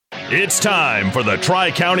It's time for the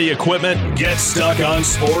Tri-County Equipment Get Stuck on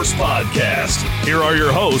Sports podcast. Here are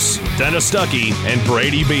your hosts, Dennis Stuckey and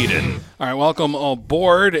Brady Beaton. All right, welcome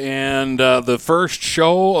aboard, and the first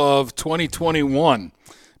show of 2021. I'm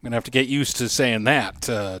going to have to get used to saying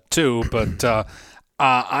that, too, but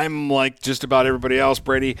I'm like just about everybody else,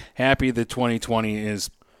 Brady, happy that 2020 is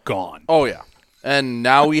gone. Oh, yeah. And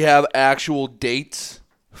now we have actual dates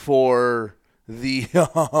for the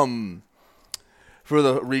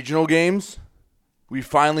regional games. We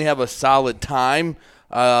finally have a solid time.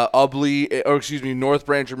 North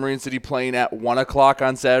Branch and Marine City playing at 1 o'clock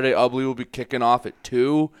on Saturday. Ubley will be kicking off at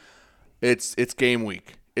 2. It's game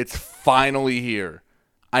week. It's finally here.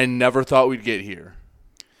 I never thought we'd get here.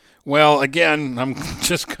 Well, again, I'm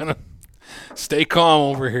just gonna stay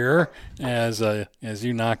calm over here as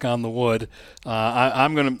you knock on the wood.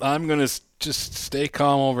 I'm gonna just stay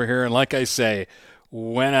calm over here, and like I say,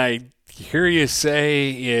 when I hear you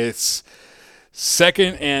say it's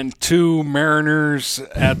 2nd and 2 Mariners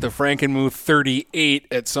at the Frankenmuth 38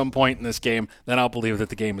 at some point in this game, then I'll believe that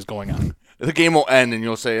the game is going on. The game will end, and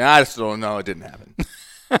you'll say, I still don't know, it didn't happen.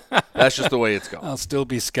 That's just the way it's going. I'll still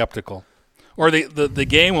be skeptical. Or the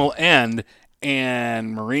game will end,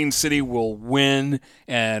 and Marine City will win,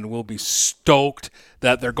 and we'll be stoked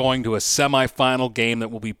that they're going to a semifinal game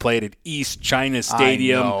that will be played at East China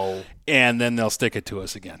Stadium, and then they'll stick it to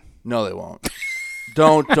us again. No, they won't.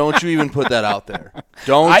 Don't you even put that out there.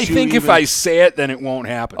 If I say it, then it won't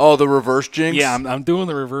happen. Oh, the reverse jinx? Yeah, I'm doing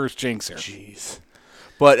the reverse jinx here. Jeez.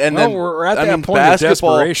 Then we're at that point of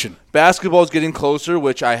desperation. Basketball is getting closer,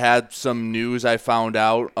 which I had some news I found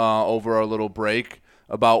out over our little break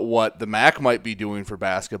about what the MAC might be doing for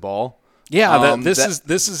basketball. Yeah, this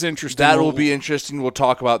is interesting. That will be interesting. We'll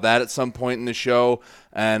talk about that at some point in the show.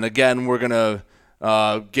 And again, we're gonna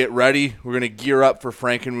get ready. We're going to gear up for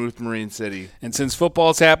Frankenmuth Marine City. And since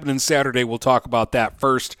football's happening Saturday, we'll talk about that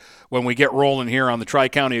first when we get rolling here on the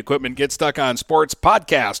Tri-County Equipment Get Stuck on Sports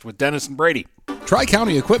podcast with Dennis and Brady.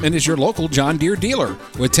 Tri-County Equipment is your local John Deere dealer.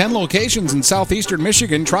 With 10 locations in southeastern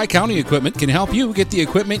Michigan, Tri-County Equipment can help you get the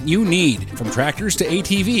equipment you need. From tractors to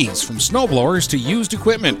ATVs, from snowblowers to used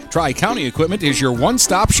equipment, Tri-County Equipment is your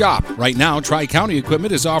one-stop shop. Right now, Tri-County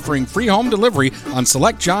Equipment is offering free home delivery on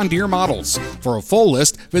select John Deere models. For a full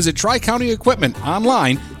list, visit Tri-County Equipment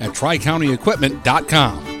online at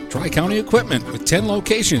tricountyequipment.com. Tri-County Equipment with 10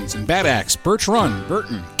 locations in Bad Axe, Birch Run,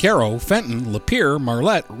 Burton, Caro, Fenton, Lapeer,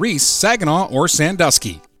 Marlette, Reese, Saginaw, or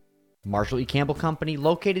Sandusky. Marshall E. Campbell Company,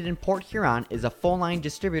 located in Port Huron, is a full-line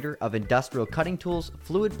distributor of industrial cutting tools,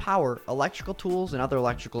 fluid power, electrical tools, and other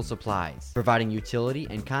electrical supplies, providing utility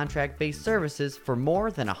and contract-based services for more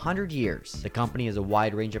than 100 years. The company has a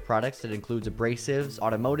wide range of products that includes abrasives,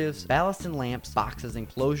 automotives, ballast and lamps, boxes and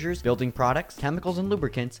closures, building products, chemicals and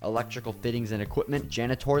lubricants, electrical fittings and equipment,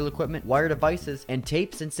 janitorial equipment, wire devices, and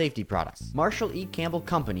tapes and safety products. Marshall E. Campbell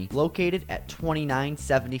Company, located at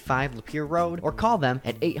 2975 Lapeer Road, or call them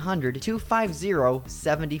at 800-250-7520.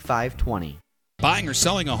 Buying or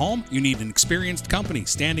selling a home? You need an experienced company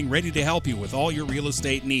standing ready to help you with all your real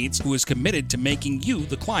estate needs, who is committed to making you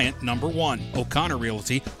the client number one. O'Connor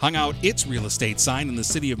Realty hung out its real estate sign in the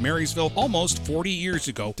city of Marysville almost 40 years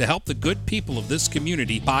ago to help the good people of this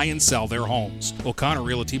community buy and sell their homes. O'Connor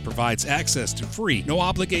Realty provides access to free,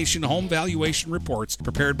 no-obligation home valuation reports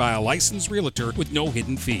prepared by a licensed realtor with no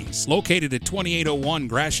hidden fees. Located at 2801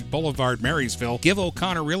 Gratiot Boulevard, Marysville, give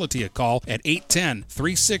O'Connor Realty a call at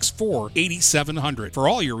 810-364-8700 for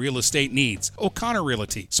all your real estate needs. O'Connor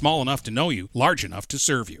Realty, small enough to know you, large enough to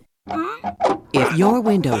serve you. If your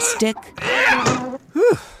windows stick,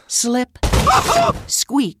 slip,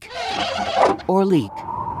 squeak, or leak,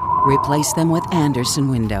 replace them with Andersen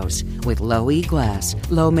Windows. With low E-glass,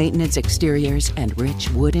 low-maintenance exteriors, and rich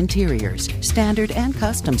wood interiors, standard and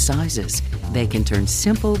custom sizes, they can turn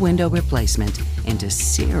simple window replacement into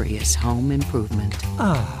serious home improvement.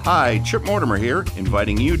 Hi, Chip Mortimer here,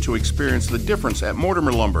 inviting you to experience the difference at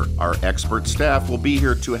Mortimer Lumber. Our expert staff will be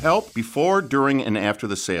here to help before, during, and after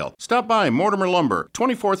the sale. Stop by Mortimer Lumber,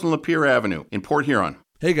 24th and Lapeer Avenue in Port Huron.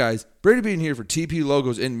 Hey guys, Brady Bean here for TP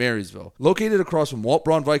Logos in Marysville. Located across from Walt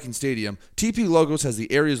Braun Viking Stadium, TP Logos has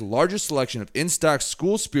the area's largest selection of in-stock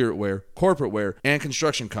school spirit wear, corporate wear, and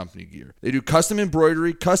construction company gear. They do custom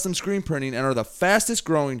embroidery, custom screen printing, and are the fastest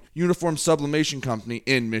growing uniform sublimation company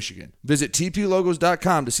in Michigan. Visit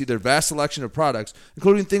tplogos.com to see their vast selection of products,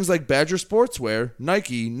 including things like Badger Sportswear,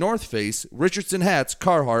 Nike, North Face, Richardson hats,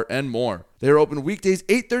 Carhartt, and more. They are open weekdays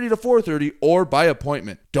 8:30 to 4:30 or by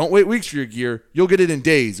appointment. Don't wait weeks for your gear. You'll get it in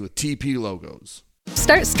days with TP Logos.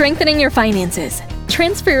 Start strengthening your finances.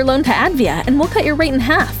 Transfer your loan to Advia and we'll cut your rate in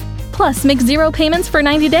half. Plus, make 0 payments for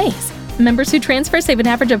 90 days. Members who transfer save an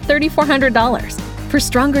average of $3,400. For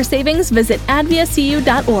stronger savings, visit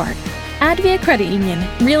adviacu.org. Advia Credit Union.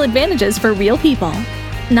 Real advantages for real people.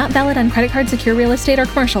 Not valid on credit card, secure real estate, or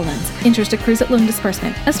commercial loans. Interest accrues at loan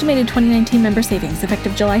disbursement. Estimated 2019 member savings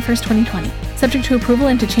effective July 1st, 2020. Subject to approval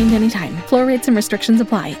and to change anytime. Floor rates and restrictions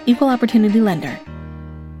apply. Equal opportunity lender.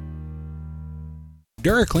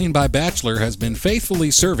 DuraClean by Bachelor has been faithfully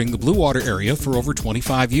serving the Blue Water area for over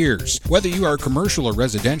 25 years. Whether you are commercial or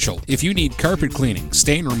residential, if you need carpet cleaning,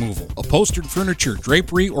 stain removal, upholstered furniture,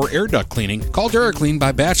 drapery, or air duct cleaning, call DuraClean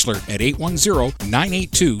by Bachelor at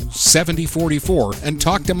 810-982-7044 and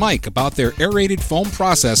talk to Mike about their aerated foam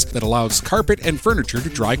process that allows carpet and furniture to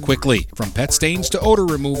dry quickly. From pet stains to odor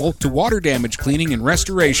removal to water damage cleaning and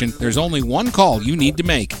restoration, there's only one call you need to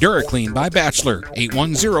make. DuraClean by Bachelor,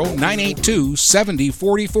 810-982-7044.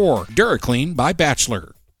 DuraClean by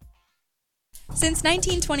Bachelor. Since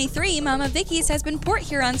 1923, Mama Vicky's has been Port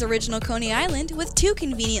Huron's original Coney Island with 2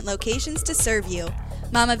 convenient locations to serve you.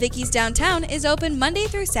 Mama Vicky's downtown is open Monday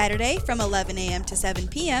through Saturday from 11 a.m. to 7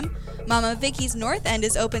 p.m. Mama Vicky's North End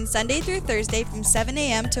is open Sunday through Thursday from 7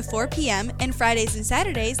 a.m. to 4 p.m. and Fridays and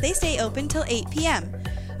Saturdays they stay open till 8 p.m.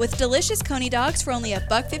 With delicious Coney dogs for only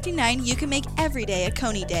 $1.59, you can make every day a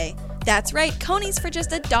Coney day. That's right, Coney's for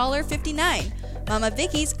just $1.59. Mama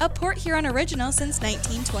Vicky's, a Port Huron original since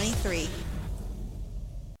 1923.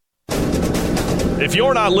 If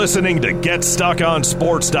you're not listening to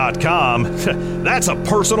GetStuckOnSports.com, that's a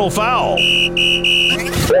personal foul.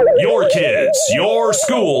 Your kids, your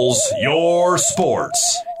schools, your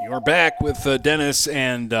sports. You're back with Dennis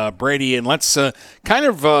and Brady, and let's kind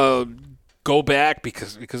of go back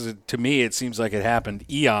because to me it seems like it happened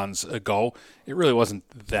eons ago. It really wasn't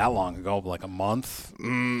that long ago, like a month. A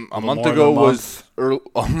month ago was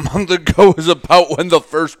about when the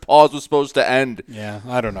first pause was supposed to end. Yeah,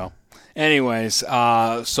 I don't know. Anyways,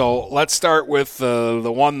 so let's start with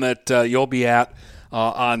the one that you'll be at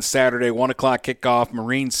on Saturday, 1 o'clock kickoff,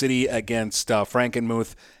 Marine City against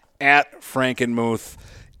Frankenmuth at Frankenmuth.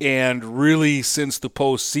 And really, since the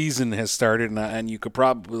postseason has started, and you could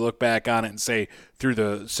probably look back on it and say through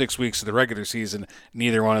the 6 weeks of the regular season,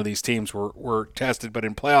 neither one of these teams were tested. But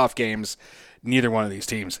in playoff games, neither one of these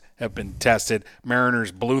teams have been tested.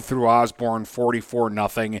 Mariners blew through Osborne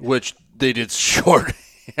 44-0. Which they did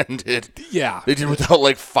short-handed. Yeah. They did without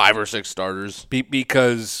like 5 or 6 starters.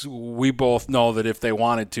 Because we both know that if they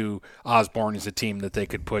wanted to, Osborne is a team that they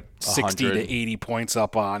could put 60 to 80 points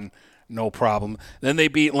up on. No problem. Then they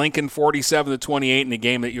beat Lincoln 47-28 in a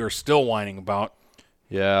game that you're still whining about.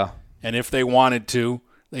 Yeah. And if they wanted to,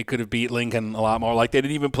 they could have beat Lincoln a lot more. Like, they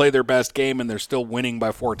didn't even play their best game, and they're still winning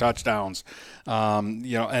by 4 touchdowns.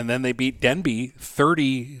 And then they beat Denby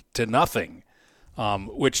 30-0,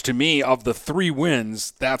 which to me, of the 3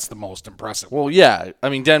 wins, that's the most impressive. Well, yeah. I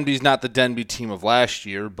mean, Denby's not the Denby team of last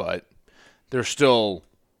year, but they're still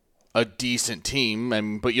a decent team.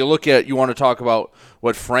 But you want to talk about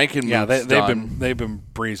what Frankenmuth's done. They've been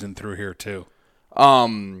breezing through here too.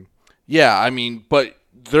 Yeah, I mean, but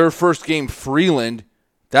their first game, Freeland,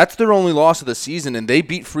 that's their only loss of the season, and they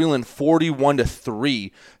beat Freeland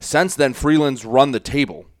 41-3. Since then, Freeland's run the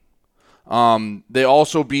table. They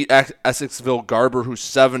also beat Essexville Garber, who's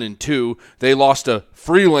 7-2. They lost to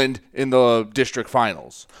Freeland in the district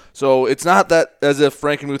finals. So it's not that as if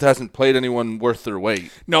Frankenmuth hasn't played anyone worth their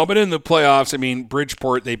weight. No, but in the playoffs, I mean,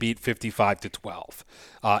 Bridgeport, they beat 55-12.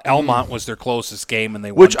 Elmont was their closest game, and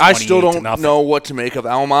they won 28-0. Which I still don't know what to make of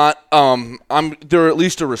Elmont. They're at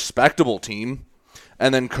least a respectable team.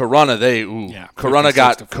 And then Corunna, Corunna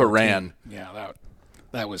got Coran. Yeah,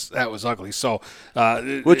 that was ugly. So,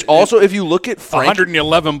 which also, if you look at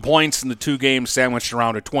 111 points in the 2 games sandwiched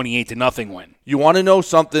around a 28-0 win. You want to know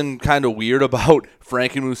something kind of weird about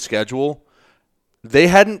Frankenmuth's schedule? They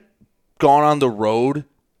hadn't gone on the road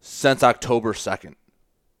since October 2nd.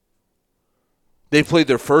 They played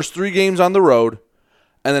their first 3 games on the road,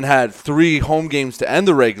 and then had 3 home games to end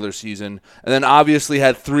the regular season, and then obviously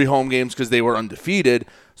had 3 home games because they were undefeated.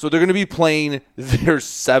 So they're going to be playing their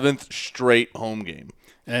 7th straight home game.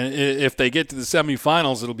 And if they get to the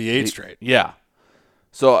semifinals, it'll be 8 straight. Yeah.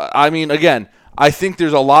 So, I mean, again, I think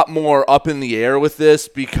there's a lot more up in the air with this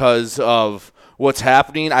because of what's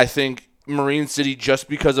happening. I think Marine City, just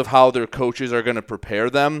because of how their coaches are going to prepare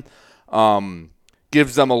them,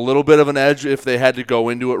 gives them a little bit of an edge if they had to go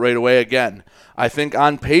into it right away. Again, I think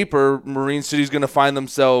on paper, Marine City's going to find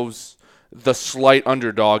themselves the slight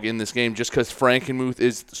underdog in this game just because Frankenmuth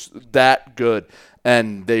is that good.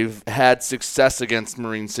 And they've had success against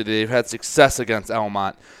Marine City. They've had success against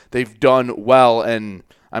Elmont. They've done well. And,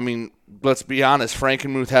 I mean, let's be honest,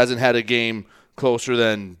 Frankenmuth hasn't had a game closer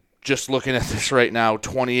than just looking at this right now,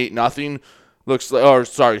 28-0 looks like,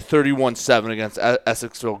 31-7 against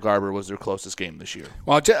Essexville Garber was their closest game this year.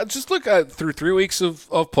 Well, just look at through 3 weeks of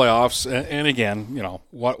playoffs, and again,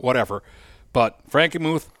 whatever. But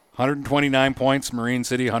Frankenmuth, 129 points. Marine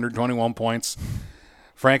City, 121 points.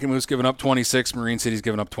 Frankenmuth's given up 26. Marine City's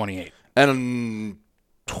given up 28. And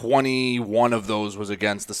 21 of those was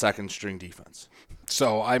against the second-string defense.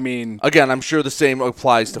 So, I mean... Again, I'm sure the same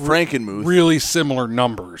applies to Frankenmuth. Really similar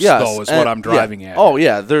numbers, though, is what I'm driving at. Oh,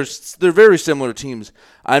 yeah. They're very similar teams.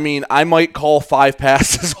 I mean, I might call 5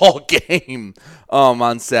 passes all game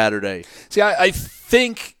on Saturday. See, I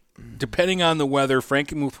think, depending on the weather,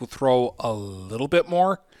 Frankenmuth will throw a little bit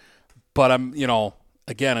more. But,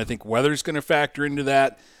 again, I think weather's going to factor into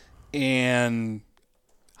that, and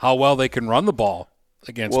how well they can run the ball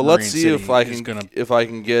against Marine let's see City if I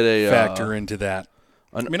can get a factor into that.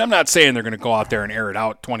 I mean, I'm not saying they're going to go out there and air it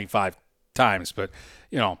out 25 times, but,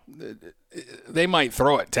 they might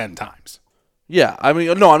throw it 10 times. Yeah, I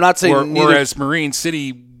mean, no, I'm not saying whereas Marine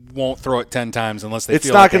City won't throw it 10 times unless they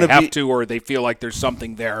feel like they have to, or they feel like there's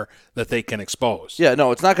something there that they can expose. Yeah,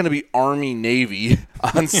 no, it's not going to be Army-Navy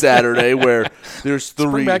on Saturday where there's 3.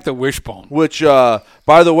 Let's bring back the wishbone. Which,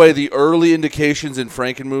 by the way, the early indications in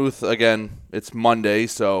Frankenmuth, again, it's Monday,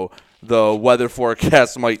 so the weather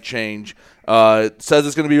forecast might change. It says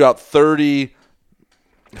it's going to be about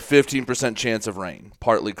 15% chance of rain,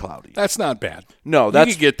 partly cloudy. That's not bad. No, you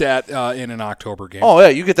could get that in an October game. Oh, yeah,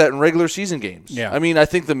 you get that in regular season games. Yeah. I mean, I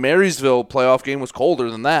think the Marysville playoff game was colder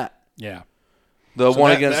than that. Yeah. The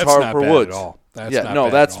one against Harper Woods.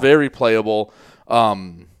 That's very playable.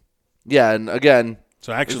 Yeah, and again,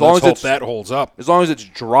 so actually, let's hope that holds up. As long as it's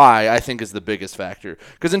dry, I think is the biggest factor.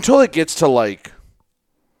 Because until it gets to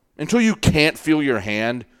until you can't feel your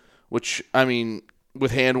hand, which, I mean,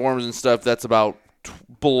 with hand warmers and stuff, that's about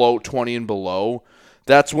below 20 and below.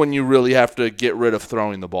 That's when you really have to get rid of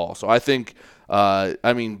throwing the ball. So I think,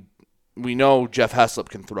 we know Jeff Heslop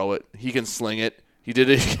can throw it. He can sling it. He did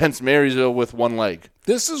it against Marysville with one leg.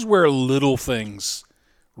 This is where little things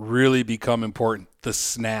really become important. The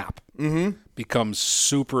snap becomes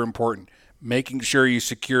super important. Making sure you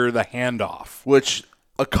secure the handoff. Which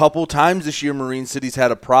a couple times this year Marine City's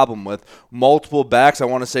had a problem with. Multiple backs. I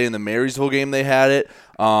want to say in the Marysville game they had it.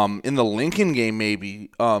 In the Lincoln game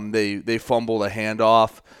maybe they fumbled a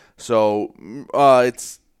handoff. So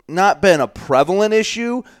it's not been a prevalent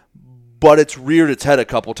issue, but it's reared its head a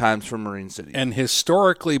couple times for Marine City. And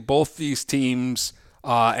historically, both these teams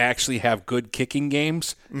actually have good kicking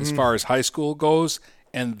games as far as high school goes,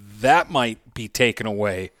 and that might be taken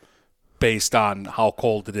away based on how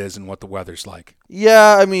cold it is and what the weather's like.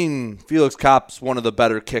 Yeah, I mean, Felix Kopp's one of the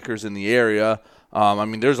better kickers in the area.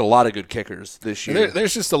 There's a lot of good kickers this year.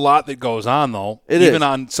 There's just a lot that goes on, though. Even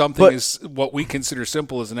on something as what we consider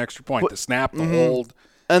simple as an extra point, the snap, the hold,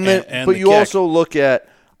 and but you also look at,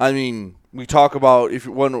 we talk about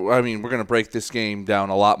we're going to break this game down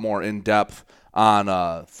a lot more in depth on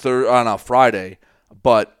a Friday,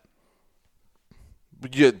 but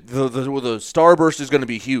the starburst is going to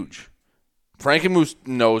be huge. Frankenmuth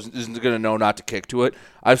isn't going to know not to kick to it.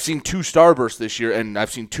 I've seen 2 starbursts this year, and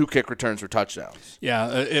I've seen 2 kick returns for touchdowns.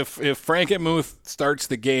 Yeah, if Frankenmuth starts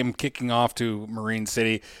the game kicking off to Marine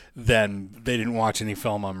City, then they didn't watch any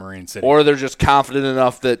film on Marine City. Or they're just confident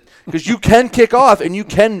enough that – because you can kick off, and you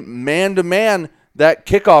can man-to-man that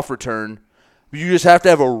kickoff return. You just have to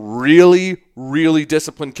have a really, really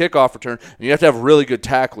disciplined kickoff return, and you have to have really good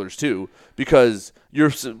tacklers too, because –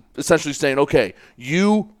 you're essentially saying, okay,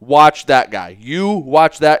 you watch that guy.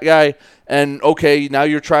 And, okay, now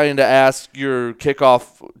you're trying to ask your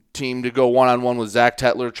kickoff team to go one-on-one with Zach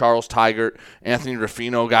Tetler, Charles Tigert, Anthony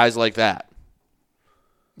Ruffino, guys like that.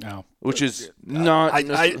 No. Which is not...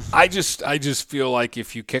 I just feel like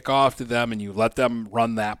if you kick off to them and you let them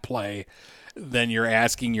run that play, then you're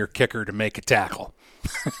asking your kicker to make a tackle.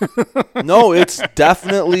 No, it's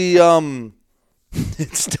definitely...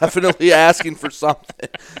 It's definitely asking for something.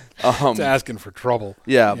 It's asking for trouble.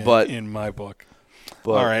 Yeah, but in my book.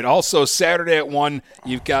 All right. Also, Saturday at 1,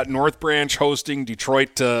 you've got North Branch hosting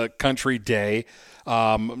Detroit Country Day.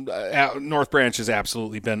 North Branch has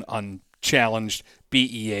absolutely been unchallenged.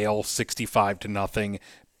 Beat Yale 65-0.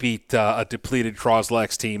 Beat a depleted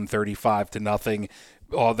Croslex team 35-0.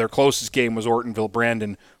 Their closest game was Ortonville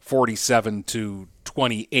Brandon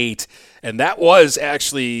 47-28, and that was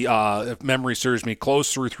actually, if memory serves me,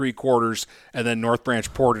 close through 3 quarters, and then North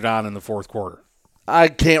Branch poured it on in the 4th quarter. I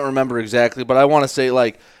can't remember exactly, but I want to say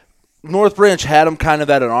North Branch had them kind of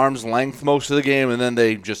at an arm's length most of the game, and then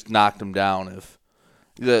they just knocked them down. If,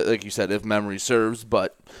 like you said, if memory serves,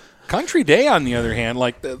 but Country Day, on the other hand,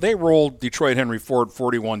 like they rolled Detroit Henry Ford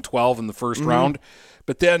 41-12 in the first round,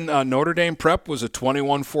 but then Notre Dame Prep was a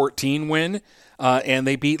 21-14 win, and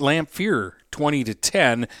they beat Lamphere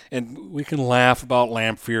 20-10. And we can laugh about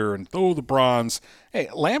Lamphere and the bronze. Hey,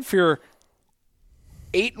 Lamphere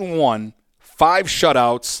 8-1. 5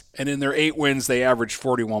 shutouts, and in their 8 wins, they averaged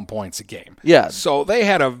 41 points a game. Yeah. So they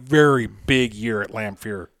had a very big year at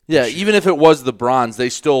Lamphere. Yeah, even if it was the bronze, they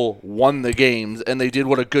still won the games, and they did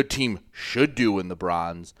what a good team should do in the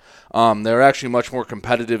bronze. They were actually much more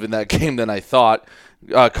competitive in that game than I thought.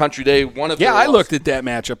 Country Day, I looked at that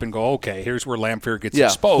matchup and go, okay, here's where Lamphere gets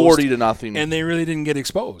exposed. 40-0. And they really didn't get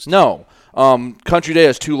exposed. No. Country Day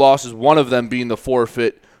has 2 losses, one of them being the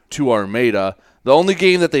forfeit to Armada. The only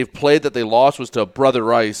game that they've played that they lost was to Brother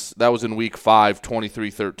Rice. That was in Week 5,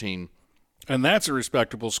 23-13. And that's a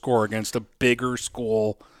respectable score against a bigger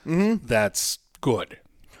school that's good.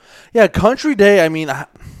 Yeah, Country Day, I mean,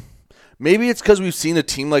 maybe it's because we've seen a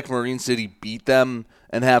team like Marine City beat them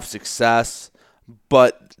and have success,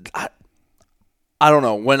 but I don't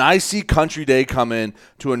know. When I see Country Day come in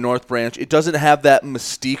to a North Branch, it doesn't have that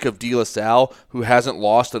mystique of De La Salle, who hasn't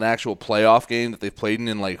lost an actual playoff game that they've played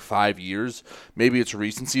in like 5 years. Maybe it's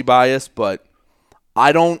recency bias, but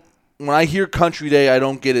when I hear Country Day, I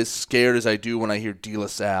don't get as scared as I do when I hear De La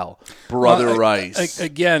Salle, Brother Rice.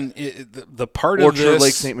 Again, the part Orchard of this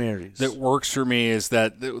Lake St. Mary's that works for me is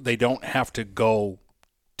that they don't have to go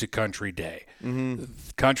to Country Day.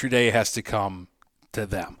 Country Day has to come to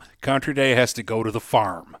them. Country Day has to go to the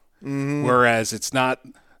farm. Whereas it's not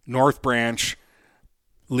North Branch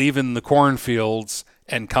leaving the cornfields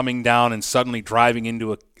and coming down and suddenly driving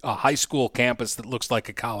into a high school campus that looks like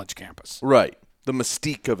a college campus. Right. The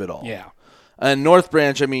mystique of it all. Yeah. And North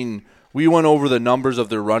Branch, I mean, we went over the numbers of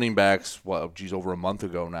their running backs, over a month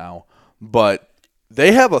ago now. But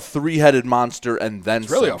they have a 3-headed monster and then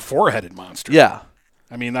it's really some. a 4-headed monster. Yeah.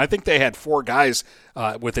 I mean, I think they had 4 guys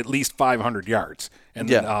with at least 500 yards. And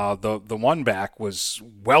the one back was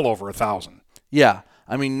well over 1,000. Yeah.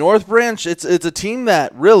 I mean, North Branch, it's a team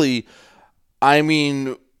that really, I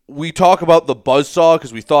mean, we talk about the buzzsaw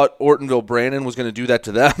because we thought Ortonville Brandon was going to do that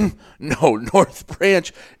to them. No, North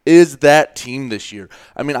Branch is that team this year.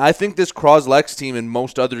 I mean, I think this Croslex team in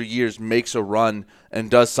most other years makes a run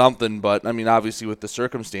and does something, but, I mean, obviously with the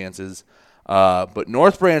circumstances. But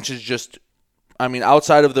North Branch is just, I mean,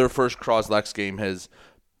 outside of their first Croslex game has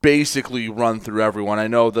basically run through everyone. I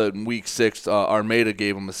know that in Week 6, Armada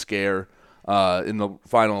gave them a scare in the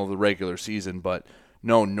final of the regular season, but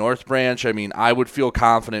no, North Branch, I mean, I would feel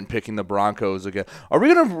confident picking the Broncos again. Are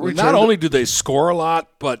we going to return? Not only do they score a lot,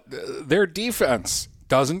 but their defense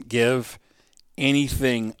doesn't give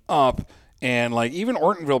anything up. And, like, even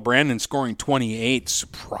Ortonville Brandon scoring 28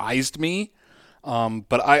 surprised me.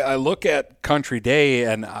 But I look at Country Day,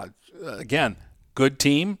 and, again, good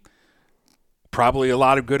team, probably a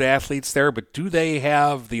lot of good athletes there, but do they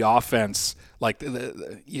have the offense? Like,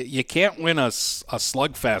 you can't win a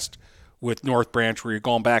slugfest with North Branch where you're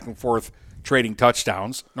going back and forth trading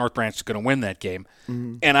touchdowns. North Branch is going to win that game.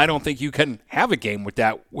 And I don't think you can have a game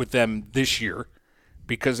with them this year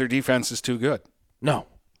because their defense is too good. No.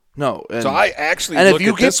 So I actually and look if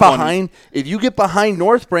you at get this behind, if you get behind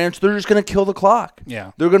North Branch, they're just going to kill the clock.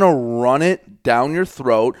 Yeah, they're going to run it down your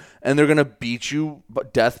throat, and they're going to beat you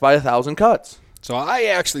death by 1,000 cuts. So I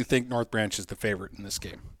actually think North Branch is the favorite in this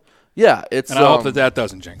game. Yeah, and I hope that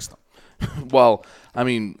doesn't jinx them. Well, I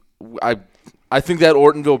mean, I think that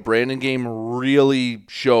Ortonville Brandon game really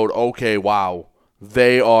showed. Okay, wow,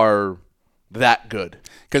 they are that good.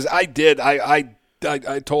 Because I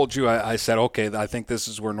told you, I said, okay, I think this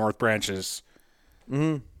is where North Branch's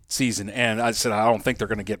season ends. I said, I don't think they're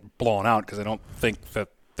going to get blown out because I don't think that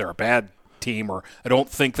they're a bad team, or I don't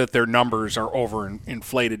think that their numbers are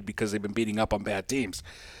overinflated because they've been beating up on bad teams.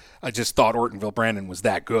 I just thought Ortonville Brandon was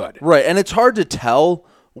that good. Right, and it's hard to tell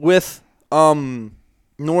with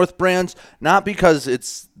North Branch, not because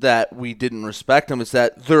it's that we didn't respect them, it's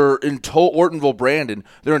that Ortonville Brandon,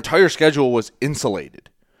 their entire schedule was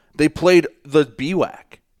insulated. They played the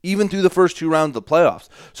BWAC, even through the first 2 rounds of the playoffs.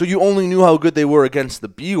 So you only knew how good they were against the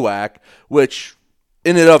BWAC, which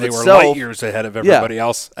in and of itself, they were light years ahead of everybody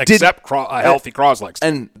else, except a healthy Croslex.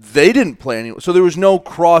 And they didn't play any, so there was no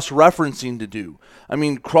cross-referencing to do. I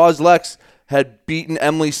mean, Croslex had beaten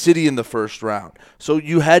Emily City in the first round. So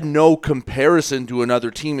you had no comparison to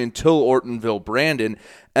another team until Ortonville Brandon.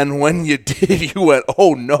 And when you did, you went,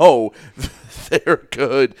 oh no, they're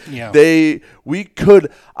good. Yeah.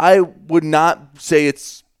 I would not say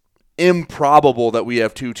it's improbable that we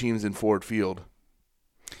have 2 teams in Ford Field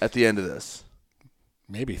at the end of this.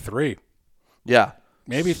 Maybe 3. Yeah.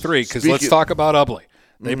 Maybe 3, because let's talk about Ubley.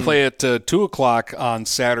 They play at 2 o'clock on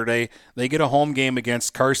Saturday. They get a home game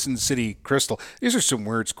against Carson City Crystal. These are some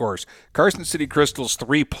weird scores. Carson City Crystal's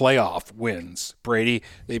 3 playoff wins, Brady.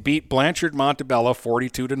 They beat Blanchard Montebello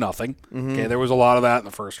 42-0. Okay, there was a lot of that in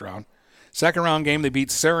the first round. Second round game, they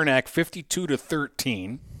beat Saranac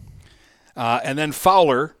 52-13. And then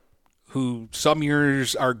Fowler, who some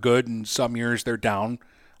years are good and some years they're down,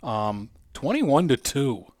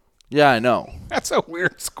 21-2. Yeah, I know. That's a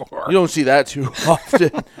weird score. You don't see that too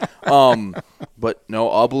often. But no,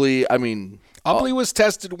 Ubly, I mean... Ubly was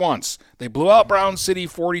tested once. They blew out Brown City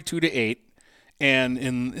 42-8, and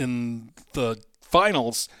in the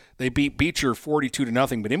finals, they beat Beecher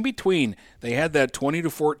 42-0. But in between, they had that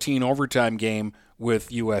 20-14 overtime game with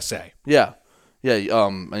USA. Yeah. Yeah, I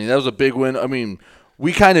mean, that was a big win. I mean,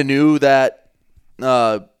 we kind of knew that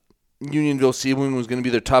Unionville-Sebring was going to be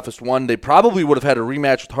their toughest one. They probably would have had a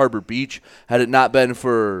rematch with Harbor Beach had it not been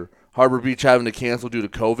for Harbor Beach having to cancel due to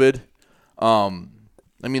COVID. I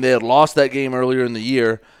mean, they had lost that game earlier in the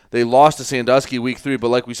year. They lost to Sandusky week 3, but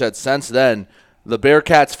like we said, since then, the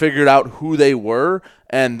Bearcats figured out who they were,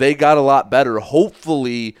 and they got a lot better.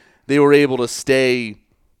 Hopefully, they were able to stay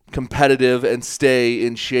competitive and stay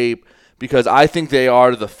in shape, because I think they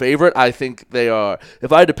are the favorite. I think they are.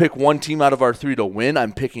 If I had to pick one team out of our 3 to win,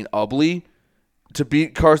 I'm picking Ubly to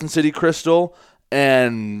beat Carson City Crystal.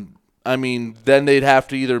 And, I mean, then they'd have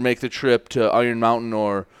to either make the trip to Iron Mountain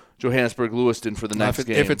or Johannesburg-Lewiston for the next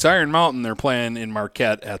game. If it's Iron Mountain, they're playing in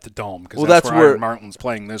Marquette at the Dome, because that's where Iron Mountain's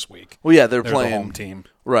playing this week. Well, yeah, they're playing the home team.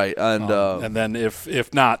 Right. And then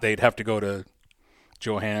if not, they'd have to go to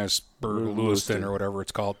Johannesburg, Lewiston, or whatever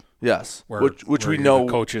it's called. Yes, where we know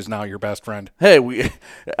the coach is now your best friend. Hey,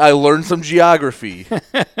 I learned some geography.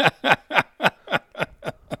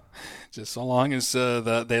 Just so long as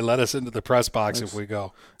they let us into the press box if we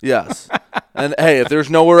go. Yes, and hey, if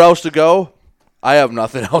there's nowhere else to go, I have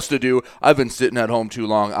nothing else to do. I've been sitting at home too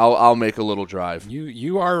long. I'll make a little drive.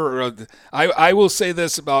 You are. I will say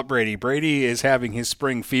this about Brady. Brady is having his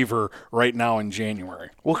spring fever right now in January.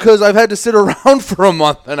 Well, because I've had to sit around for a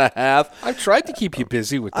month and a half. I've tried to keep you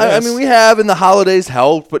busy with this. I mean, we have, and the holidays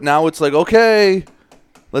helped, but now it's like, okay,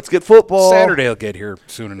 let's get football. Saturday will get here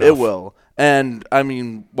soon enough. It will. And, I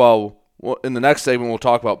mean, well, in the next segment, we'll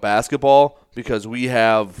talk about basketball, because we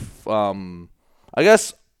have, I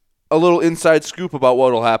guess, a little inside scoop about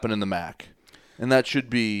what will happen in the MAC, and that should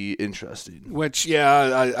be interesting. Which,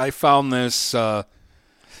 yeah, I found this.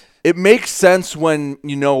 It makes sense when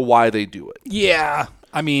you know why they do it. Yeah,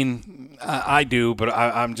 I mean, I do, but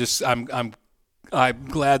I'm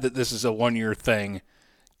glad that this is a 1-year thing,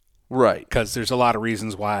 right? Because there's a lot of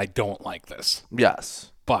reasons why I don't like this.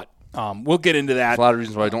 Yes, but we'll get into that. There's a lot of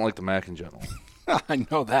reasons why I don't like the MAC in general. I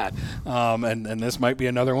know that, and this might be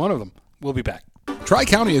another one of them. We'll be back.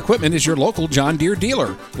 Tri-County Equipment is your local John Deere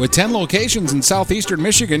dealer. With 10 locations in southeastern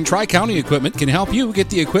Michigan, Tri-County Equipment can help you get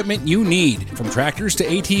the equipment you need. From tractors to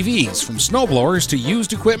ATVs, from snowblowers to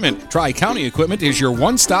used equipment, Tri-County Equipment is your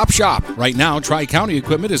one-stop shop. Right now, Tri-County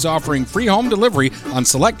Equipment is offering free home delivery on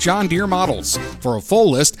select John Deere models. For a full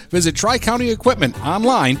list, visit Tri-County Equipment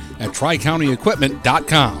online at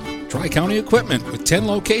tricountyequipment.com. Tri-County Equipment with 10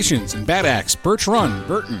 locations in Bad Axe, Birch Run,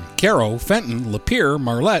 Burton, Caro, Fenton, Lapeer,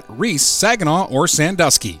 Marlette, Reese, Saginaw, or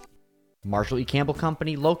Sandusky. Marshall E. Campbell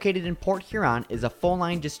Company, located in Port Huron, is a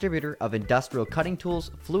full-line distributor of industrial cutting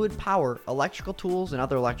tools, fluid power, electrical tools, and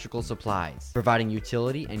other electrical supplies, providing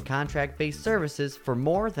utility and contract-based services for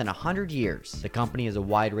more than 100 years. The company has a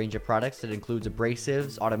wide range of products that includes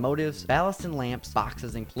abrasives, automotives, ballast and lamps,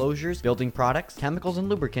 boxes and closures, building products, chemicals and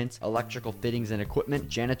lubricants, electrical fittings and equipment,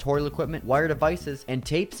 janitorial equipment, wire devices, and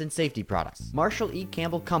tapes and safety products. Marshall E.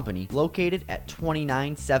 Campbell Company, located at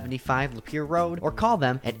 2975 Lapeer Road, or call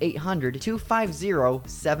them at 800-250-7520.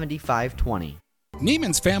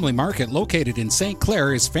 Neiman's Family Market, located in St.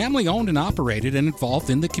 Clair, is family-owned and operated and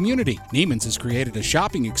involved in the community. Neiman's has created a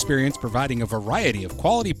shopping experience providing a variety of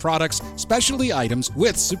quality products, specialty items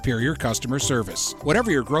with superior customer service.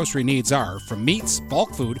 Whatever your grocery needs are, from meats,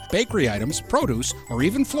 bulk food, bakery items, produce, or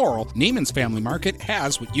even floral, Neiman's Family Market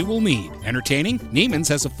has what you will need. Entertaining? Neiman's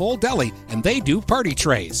has a full deli, and they do party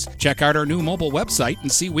trays. Check out our new mobile website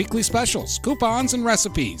and see weekly specials, coupons, and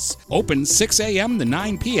recipes. Open 6 a.m. to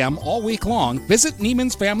 9 p.m. all week long. Visit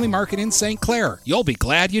Neiman's Family Market in St. Clair. You'll be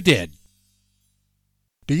glad you did.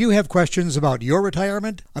 Do you have questions about your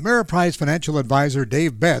retirement? Ameriprise financial advisor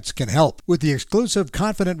Dave Betts can help. With the exclusive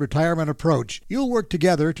Confident Retirement approach, you'll work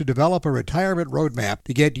together to develop a retirement roadmap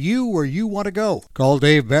to get you where you want to go. Call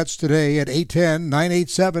Dave Betts today at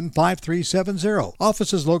 810-987-5370.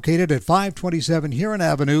 Office is located at 527 Huron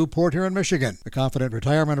Avenue, Port Huron, Michigan. The Confident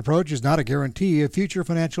Retirement approach is not a guarantee of future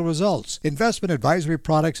financial results. Investment advisory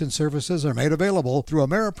products and services are made available through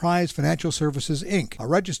Ameriprise Financial Services, Inc., a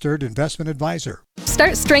registered investment advisor.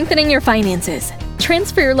 Start strengthening your finances.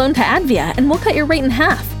 Transfer your loan to Advia and we'll cut your rate in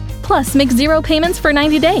half. Plus, make 0 payments for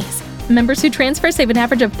 90 days. Members who transfer save an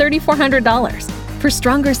average of $3,400. For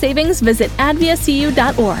stronger savings, visit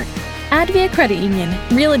adviacu.org. Advia Credit Union.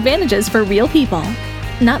 Real advantages for real people.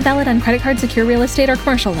 Not valid on credit card, secure real estate, or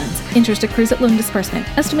commercial loans. Interest accrues at loan disbursement.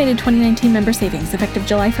 Estimated 2019 member savings effective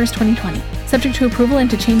July 1st, 2020. Subject to approval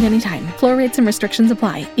and to change anytime. Floor rates and restrictions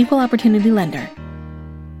apply. Equal opportunity lender.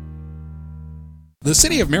 The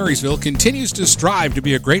City of Marysville continues to strive to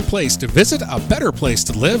be a great place to visit, a better place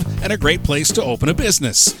to live, and a great place to open a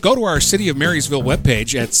business. Go to our City of Marysville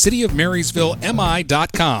webpage at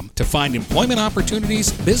cityofmarysvillemi.com to find employment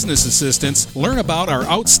opportunities, business assistance, learn about our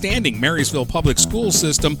outstanding Marysville public school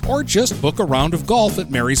system, or just book a round of golf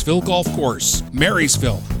at Marysville Golf Course.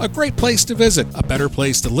 Marysville, a great place to visit, a better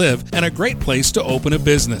place to live, and a great place to open a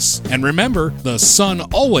business. And remember, the sun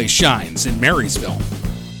always shines in Marysville.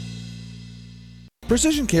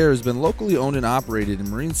 Precision Care has been locally owned and operated in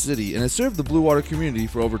Marine City and has served the Blue Water community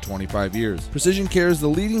for over 25 years. Precision Care is the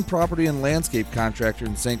leading property and landscape contractor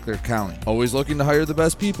in St. Clair County. Always looking to hire the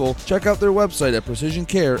best people, check out their website at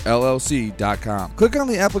precisioncarellc.com. Click on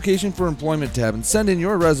the Application for Employment tab and send in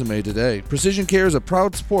your resume today. Precision Care is a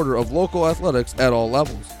proud supporter of local athletics at all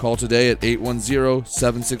levels. Call today at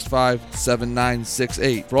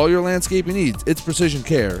 810-765-7968. For all your landscaping needs, it's Precision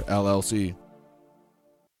Care, LLC.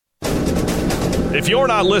 If you're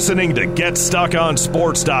not listening to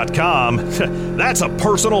GetStuckOnSports.com, that's a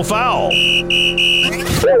personal foul.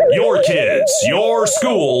 Your kids, your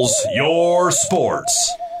schools, your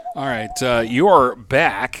sports. All right, you're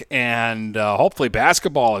back, and hopefully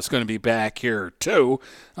basketball is going to be back here too.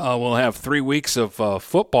 We'll have 3 weeks of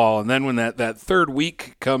football, and then when that third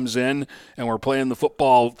week comes in and we're playing the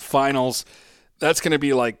football finals, that's going to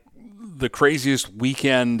be like the craziest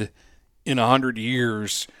weekend in 100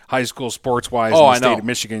 years, high school sports-wise, in the state of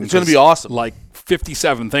Michigan. It's going to be awesome. Like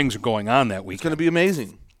 57 things are going on that week. It's going to be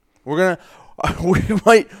amazing. We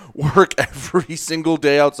might work every single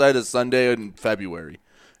day outside of Sunday in February.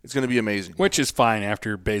 It's going to be amazing. Which is fine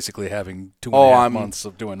after basically having 2.5 months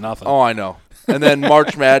of doing nothing. Oh, I know. And then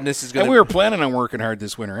March Madness is going to... And we were planning on working hard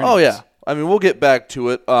this winter anyways. Oh, yeah. I mean, we'll get back to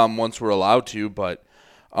it once we're allowed to, but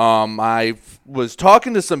I was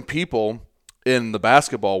talking to some people in the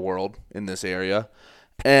basketball world in this area,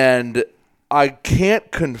 and I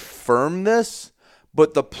can't confirm this,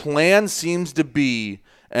 but the plan seems to be,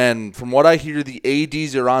 and from what I hear, the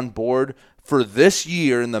ADs are on board for this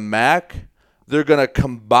year in the MAC. They're going to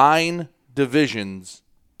combine divisions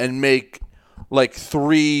and make like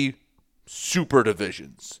 3 super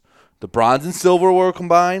divisions. The bronze and silver will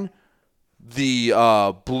combine, the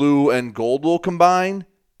blue and gold will combine,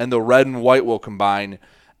 and the red and white will combine.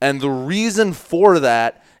 And the reason for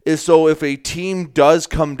that is so if a team does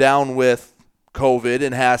come down with COVID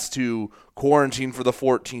and has to quarantine for the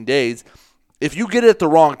 14 days, if you get it at the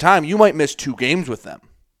wrong time, you might miss 2 games with them.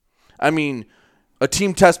 I mean, a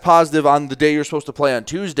team tests positive on the day you're supposed to play on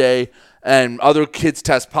Tuesday and other kids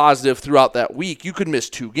test positive throughout that week, you could miss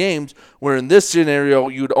 2 games, where in this scenario,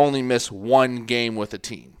 you'd only miss 1 game with a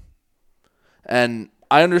team. And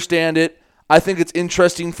I understand it. I think it's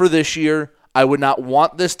interesting for this year. I would not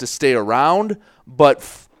want this to stay around, but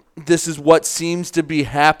this is what seems to be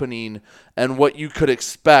happening and what you could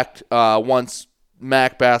expect once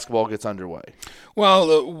MAC basketball gets underway.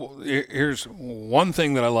 Well, here's one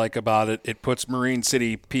thing that I like about it. It puts Marine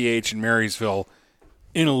City, PH, and Marysville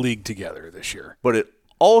in a league together this year. But it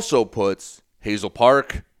also puts Hazel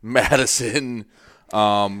Park, Madison,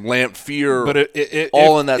 Lamphere, but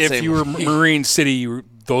all in that same league. If you were Marine City,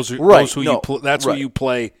 that's who you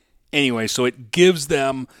play anyway. So it gives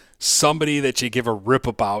them somebody that you give a rip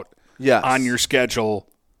about on your schedule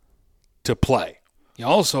to play. You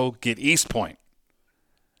also get East Point.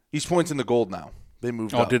 East Point's in the gold now. They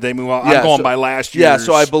moved up. Oh, did they move up? I'm going by last year. Yeah,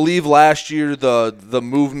 so I believe last year the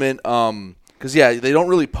movement because, they don't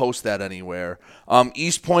really post that anywhere.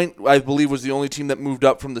 East Point, I believe, was the only team that moved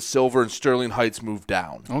up from the silver, and Sterling Heights moved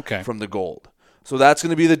down from the gold. So that's going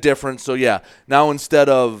to be the difference. So, now instead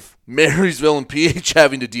of Marysville and PH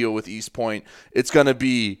having to deal with East Point, it's going to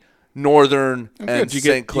be Northern and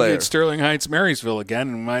St. Clair. You get Sterling Heights, Marysville again,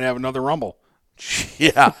 and we might have another rumble.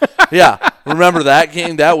 Yeah. Remember that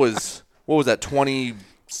game? That was, what was that,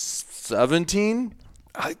 2017?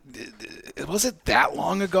 Was it that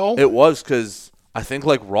long ago? It was, because I think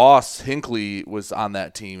like Ross Hinckley was on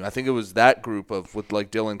that team. I think it was that group with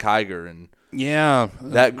like Dylan Kiger and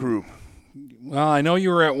that group. Well, I know you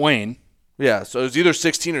were at Wayne. Yeah, so it was either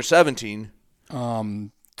 16 or 17.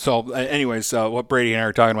 Anyways, what Brady and I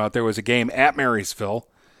were talking about, there was a game at Marysville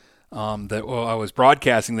that I was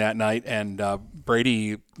broadcasting that night, and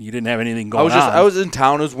Brady, you didn't have anything going on. I was in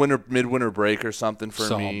town. It was midwinter break or something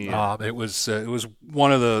for me. It was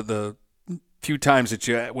one of the few times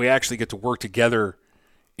that we actually get to work together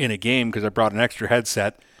in a game, because I brought an extra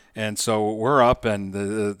headset, and so we're up,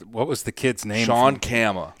 and what was the kid's name? Sean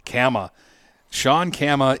Kama. Sean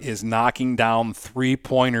Kama is knocking down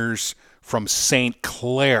 3-pointers from St.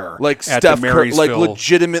 Clair, like at Steph the Marysville. Like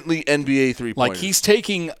legitimately NBA 3-pointers. Like he's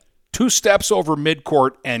taking 2 steps over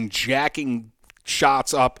midcourt and jacking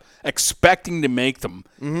shots up, expecting to make them,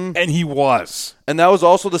 and he was. And that was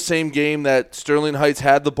also the same game that Sterling Heights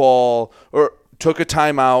had the ball or took a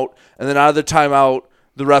timeout, and then out of the timeout,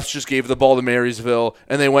 the refs just gave the ball to Marysville,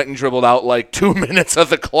 and they went and dribbled out like 2 minutes of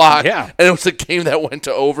the clock. Yeah. And it was a game that went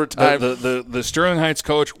to overtime. The Sterling Heights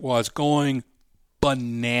coach was going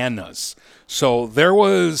bananas. So there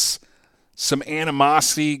was some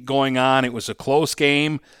animosity going on. It was a close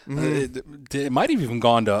game. It might have even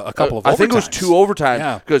gone to a couple of overtimes. I think it was 2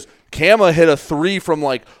 overtimes, because Kama hit a 3 from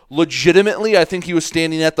like legitimately, I think he was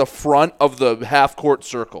standing at the front of the half-court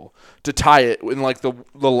circle to tie it in like the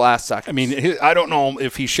last second. I mean, I don't know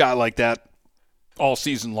if he shot like that all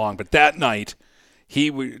season long, but that night he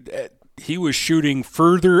was shooting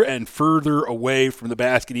further and further away from the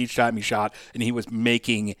basket each time he shot, and he was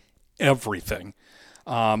making everything.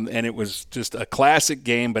 And it was just a classic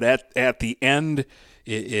game, but at the end,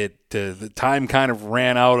 the time kind of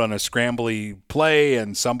ran out on a scrambly play,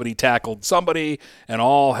 and somebody tackled somebody, and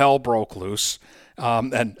all hell broke loose.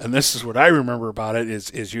 And this is what I remember about it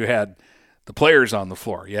is you had the players on the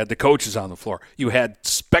floor, you had the coaches on the floor, you had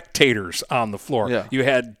spectators on the floor, you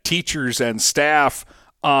had teachers and staff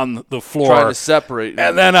on the floor trying to separate.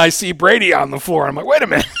 And then I see Brady on the floor, and I'm like, wait a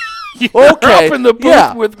minute. You're up in the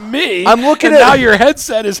booth with me. I'm looking and now your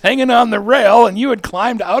headset is hanging on the rail, and you had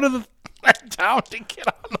climbed out of the down to get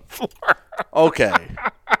on the floor. Okay.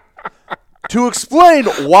 To explain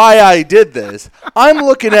why I did this, I'm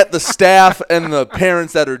looking at the staff and the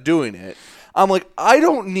parents that are doing it. I'm like, I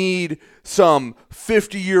don't need some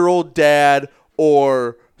 50-year-old dad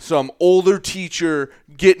or some older teacher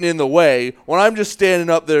getting in the way when I'm just standing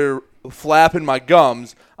up there flapping my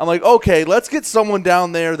gums. I'm like, okay, let's get someone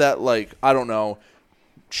down there that, like, I don't know,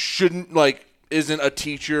 shouldn't, like, isn't a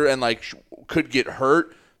teacher and, like, could get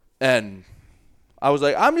hurt. And I was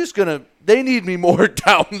like, I'm just going to, they need me more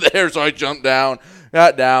down there. So I jumped down,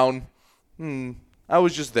 got down. I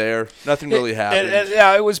was just there. Nothing really happened.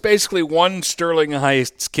 It was basically one Sterling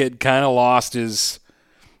Heights kid kind of lost his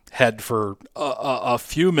head for a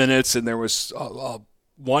few minutes, and there was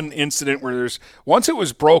one incident where once it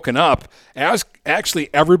was broken up, actually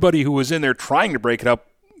everybody who was in there trying to break it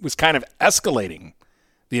up was kind of escalating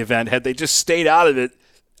the event. Had they just stayed out of it,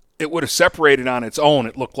 it would have separated on its own,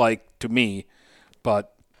 it looked like to me.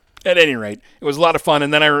 But at any rate, it was a lot of fun.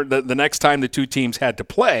 And then the next time the two teams had to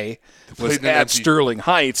play was at Sterling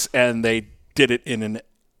Heights, and they did it in an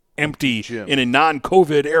empty gym. In a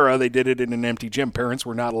non-COVID era, they did it in an empty gym. Parents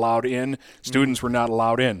were not allowed in. Students were not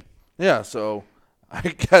allowed in. Yeah, so I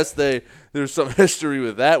guess there's some history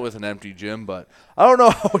with that with an empty gym, but I don't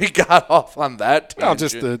know how we got off on that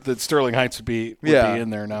tangent. Well, just the Sterling Heights would be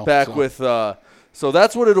in there now. So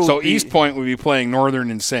that's what it'll be. So East Point would be playing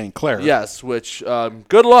Northern and St. Clair. Yes, which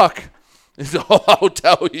good luck is all I'll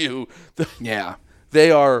tell you. Yeah.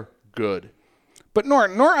 They are good. But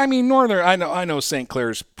Northern, I know St.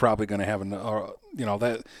 Clair's probably going to have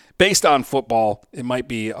that based on football, it might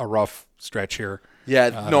be a rough stretch here.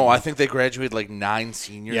 Yeah, I think they graduated like 9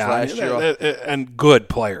 seniors last year. And good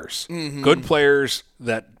players. Mm-hmm. Good players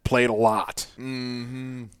that played a lot.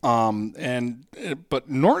 Mm-hmm. But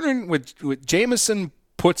Northern with Jamison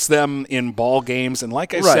puts them in ball games, and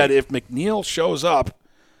like I said, if McNeil shows up,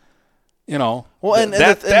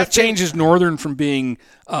 that changes Northern from being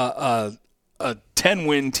a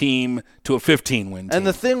 10-win team to a 15-win team. And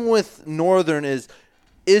the thing with Northern is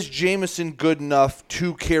Jamison good enough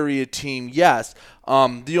to carry a team? Yes.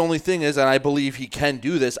 The only thing is, and I believe he can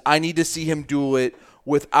do this, I need to see him do it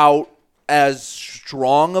without as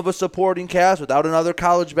strong of a supporting cast, without another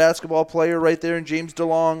college basketball player right there in James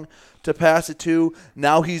DeLong to pass it to.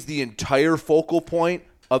 Now he's the entire focal point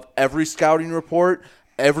of every scouting report.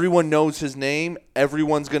 Everyone knows his name.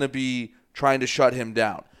 Everyone's going to be trying to shut him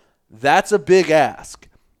down. That's a big ask.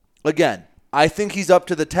 Again, I think he's up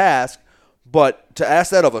to the task, but to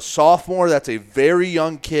ask that of a sophomore, that's a very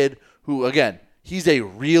young kid who, again, he's a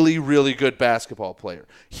really, really good basketball player.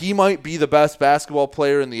 He might be the best basketball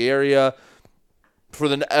player in the area for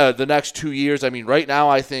the next 2 years. I mean, right now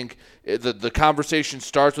I think the conversation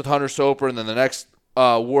starts with Hunter Soper, and then the next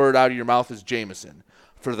word out of your mouth is Jameson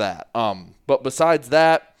for that. But besides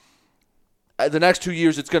that, the next 2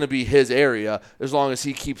 years it's going to be his area as long as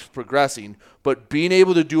he keeps progressing. But being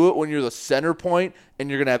able to do it when you're the center point and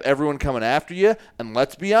you're going to have everyone coming after you, and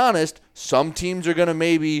let's be honest, some teams are going to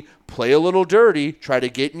maybe play a little dirty, try to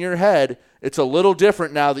get in your head. It's a little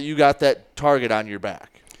different now that you got that target on your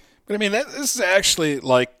back. But, I mean, this is actually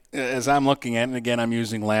like, as I'm looking at it, and again, I'm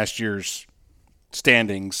using last year's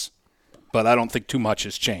standings, but I don't think too much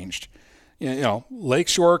has changed. You know,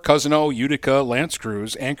 Lakeshore, Cousino, Utica, L'Anse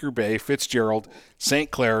Creuse, Anchor Bay, Fitzgerald, St.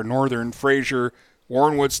 Clair, Northern, Fraser,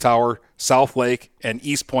 Warren Woods Tower, South Lake, and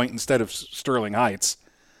East Point instead of Sterling Heights.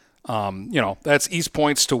 That's East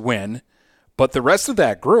Point's to win. But the rest of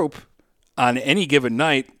that group, on any given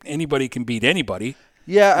night, anybody can beat anybody.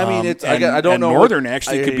 Yeah, I mean, I don't know. Northern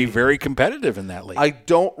actually could be very competitive in that league. I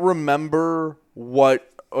don't remember what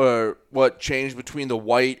changed between the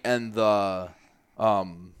white and the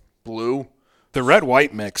blue. The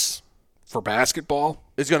red-white mix for basketball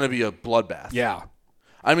is going to be a bloodbath. Yeah.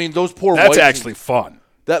 I mean, those poor That's white actually teams, fun.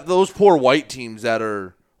 Those poor white teams that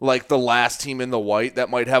are like the last team in the white that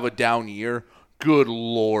might have a down year. Good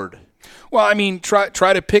Lord. Well, I mean, try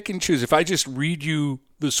to pick and choose. If I just read you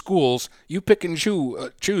the schools, you pick and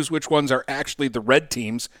choose which ones are actually the red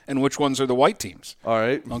teams and which ones are the white teams. All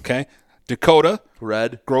right. Okay. Dakota.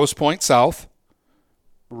 Red. Grosse Pointe South.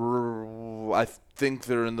 I think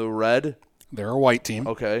they're in the red. They're a white team.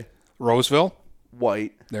 Okay. Roseville.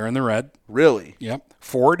 White. They're in the red. Really? Yep.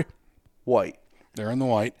 Ford. White. They're in the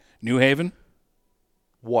white. New Haven.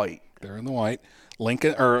 White. They're in the white. L'Anse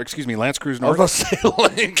Creuse North. I was going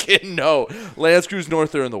to say Lincoln. No. L'Anse Creuse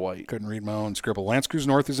North, they're in the white. Couldn't read my own scribble. L'Anse Creuse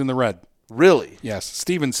North is in the red. Really? Yes.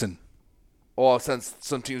 Stevenson. Well, since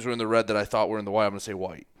some teams were in the red that I thought were in the white, I'm going to say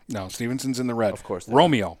white. No, Stevenson's in the red. Of course.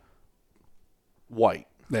 Romeo. White.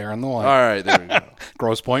 They're in the white. All right, there we go.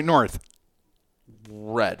 Grosse Pointe North.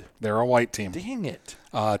 Red. They're a white team. Dang it.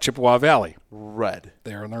 Chippewa Valley. Red.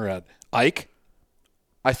 They're in the red. Ike.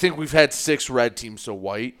 I think we've had 6 red teams, so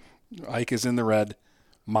white. Ike is in the red.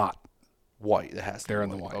 Mott. White. It has to They're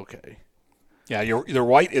be in the white. Okay. Yeah, your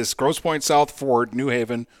white is Grosse Pointe South, Ford, New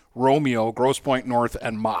Haven, Romeo, Grosse Pointe North,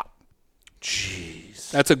 and Mott. Jeez.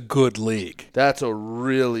 That's a good league. That's a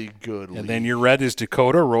really good league. And then your red is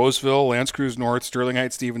Dakota, Roseville, L'Anse Creuse North, Sterling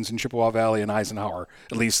Heights, Stevenson, Chippewa Valley, and Eisenhower.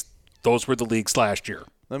 At least those were the leagues last year.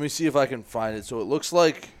 Let me see if I can find it. So it looks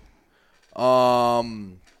like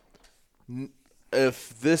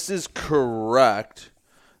if this is correct,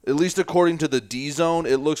 at least according to the D zone,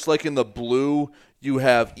 it looks like in the blue you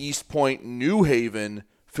have East Point, New Haven,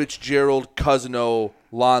 Fitzgerald, Cousino,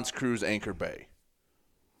 L'Anse Creuse, Anchor Bay.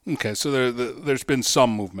 Okay, so there's been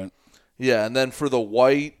some movement. Yeah, and then for the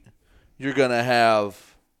white, you're going to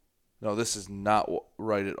have – no, this is not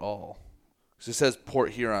right at all. It says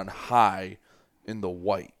Port Huron High in the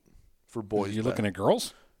white for boys. You're looking at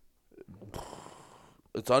girls?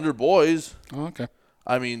 It's under boys. Oh, okay.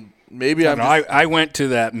 I mean, maybe I went to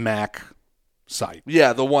that MAC site.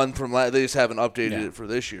 Yeah, the one from they just haven't updated it for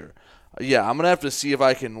this year. Yeah, I'm going to have to see if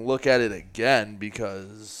I can look at it again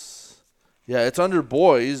because, yeah, it's under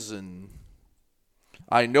boys, and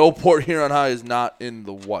I know Port Huron High is not in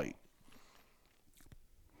the white.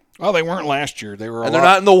 Well, they weren't last year. They were, and they're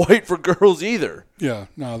not in the white for girls either. Yeah,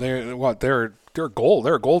 no, they're gold.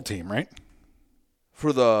 They're a gold team, right?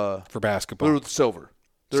 For basketball, they're with silver.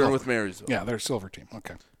 They're in with Marysville. Yeah, they're a silver team.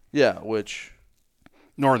 Okay. Yeah, which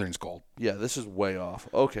Northern's gold. Yeah, this is way off.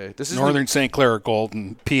 Okay, this is Northern St. Clair are gold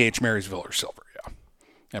and PH Marysville are silver. Yeah,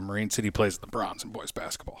 and Marine City plays the bronze in boys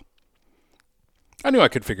basketball. I knew I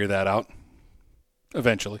could figure that out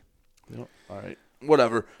eventually. Yep. All right.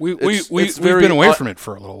 Whatever. We've been away from it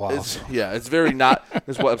for a little while. Yeah, it's very not.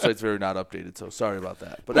 This website's very not updated, so sorry about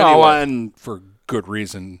that. But anyway, and for good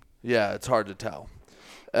reason. Yeah, it's hard to tell.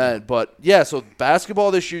 But yeah, so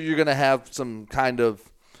basketball this year, you're going to have some kind of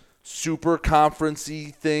super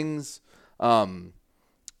conference-y things.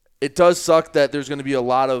 It does suck that there's going to be a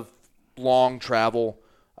lot of long travel.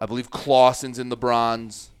 I believe Clawson's in the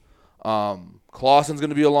bronze. Clawson's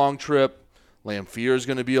going to be a long trip. Lamphere is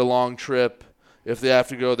going to be a long trip. If they have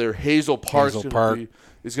to go there, Hazel Park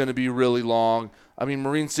is going to be really long. I mean,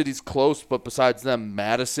 Marine City's close, but besides them,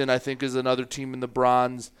 Madison, I think, is another team in the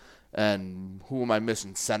bronze. and who am I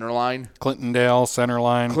missing? Center line. Clintondale, center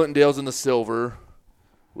line. Clintondale's in the silver,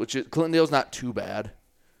 which Clintondale's not too bad.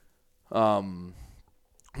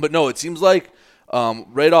 But no, it seems like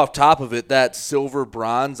right off top of it, that silver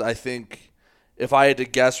bronze, I think if I had to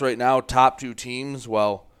guess right now, top two teams,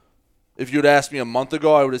 well, if you'd asked me a month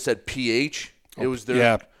ago, I would have said PH. It was their,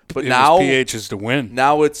 yeah, but now PH is to win.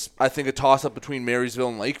 Now it's, I think, a toss-up between Marysville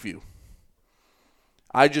and Lakeview.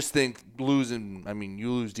 I just think losing, I mean,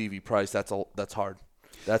 you lose DV Price, that's hard.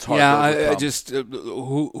 That's hard. Yeah, I just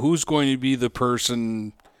who's going to be the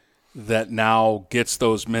person that now gets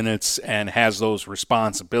those minutes and has those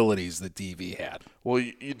responsibilities that DV had? Well,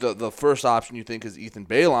 the first option you think is Ethan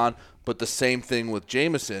Balon, but the same thing with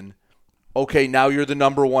Jamison. Okay, now you're the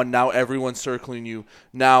number one. Now everyone's circling you.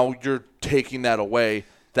 Now you're taking that away.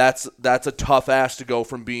 That's a tough ask to go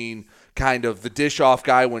from being kind of the dish-off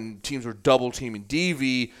guy when teams were double-teaming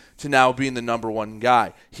DV to now being the number one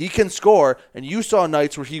guy. He can score, and you saw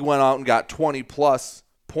nights where he went out and got 20-plus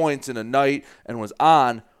points in a night and was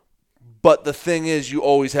on. But the thing is, you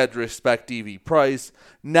always had to respect DV Price.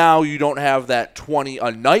 Now you don't have that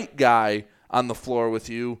 20-a-night guy on the floor with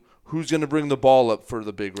you. Who's going to bring the ball up for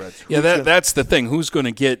the Big Reds? That's the thing. Who's going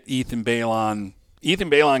to get Ethan Balon? Ethan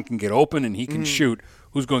Balon can get open and he can shoot.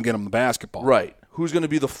 Who's going to get him the basketball? Right. Who's going to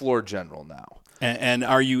be the floor general now? And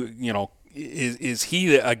are you, is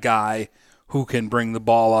he a guy who can bring the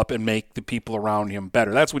ball up and make the people around him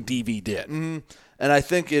better? That's what DV did. Mm-hmm. And I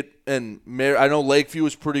think I know Lakeview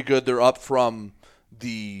was pretty good. They're up from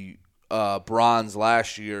the bronze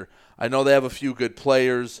last year. I know they have a few good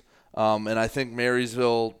players. And I think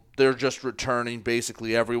Marysville, they're just returning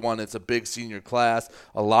basically everyone. It's a big senior class.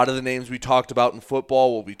 A lot of the names we talked about in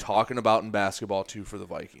football we'll be talking about in basketball too for the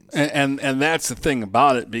Vikings. And that's the thing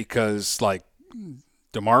about it, because like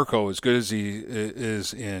DeMarco, as good as he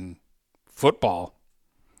is in football,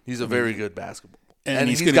 he's a very good basketball. And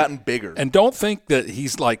he's gotten bigger. And don't think that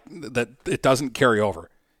he's like that. It doesn't carry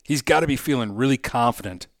over. He's got to be feeling really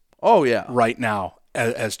confident. Oh yeah, right now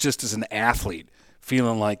as just as an athlete,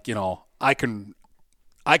 feeling like I can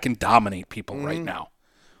dominate people right now.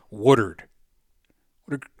 Woodard,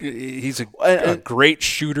 he's a great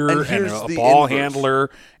shooter and a ball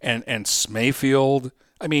handler, and Smayfield.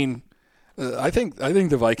 I mean, I think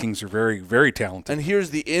the Vikings are very, very talented. And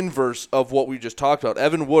here's the inverse of what we just talked about.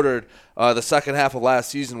 Evan Woodard, the second half of last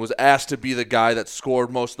season, was asked to be the guy that scored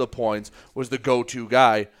most of the points, was the go-to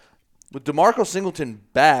guy. With DeMarco Singleton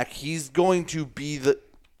back, he's going to be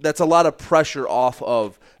that's a lot of pressure off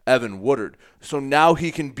of Evan Woodard. So now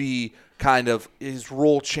he can be kind of, his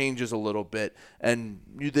role changes a little bit, and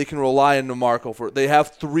they can rely on DeMarco they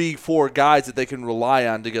have 3-4 guys that they can rely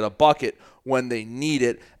on to get a bucket when they need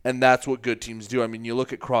it, and that's what good teams do. I mean, you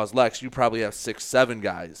look at Croslex, you probably have 6-7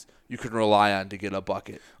 guys you can rely on to get a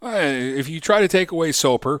bucket. If you try to take away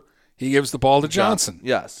Soper, he gives the ball to Johnson.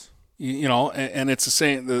 Yes. And it's the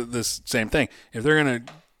same thing. If they're going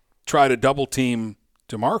to try to double team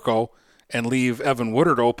DeMarco and leave Evan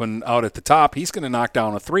Woodard open out at the top, he's going to knock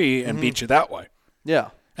down a three and beat you that way. Yeah.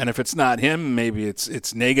 And if it's not him, maybe it's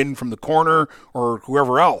Nagin from the corner or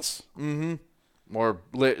whoever else. Mm-hmm. Or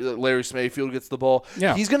Larry Smayfield gets the ball.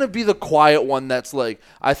 Yeah. He's going to be the quiet one that's like,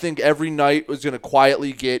 I think every night was going to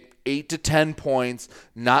quietly get 8 to 10 points,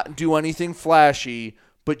 not do anything flashy,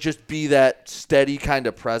 but just be that steady kind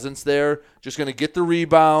of presence there. Just going to get the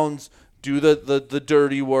rebounds, do the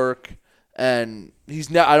dirty work. And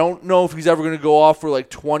I don't know if he's ever going to go off for like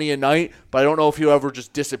 20 a night, but I don't know if he'll ever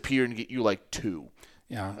just disappear and get you like 2.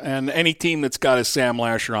 Yeah, and any team that's got a Sam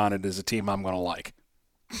Lasher on it is a team I'm going to like.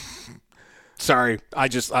 Sorry, I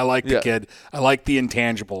like the kid. I like the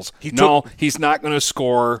intangibles. He's not going to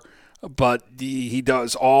score, but he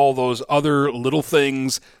does all those other little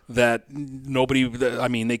things that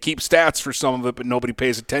they keep stats for some of it, but nobody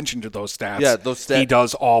pays attention to those stats. Yeah, those stats. He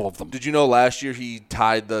does all of them. Did you know last year he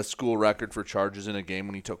tied the school record for charges in a game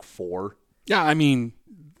when he took 4? Yeah, I mean,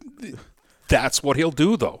 that's what he'll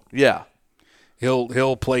do, though. Yeah.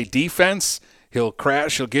 He'll play defense. He'll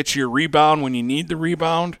crash. He'll get you a rebound when you need the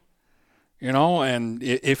rebound. And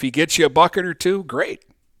if he gets you a bucket or two, great.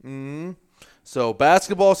 Mm-hmm. So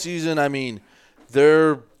basketball season, I mean,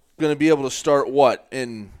 they're going to be able to start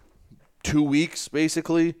in 2 weeks,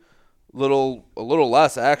 basically, a little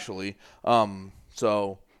less actually.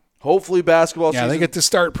 So hopefully basketball season. Yeah, they get to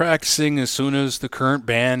start practicing as soon as the current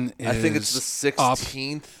ban is I think it's the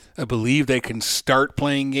 16th. Up. I believe they can start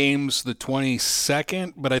playing games the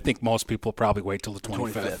 22nd, but I think most people probably wait till the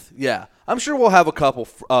 25th. Yeah, I'm sure we'll have a couple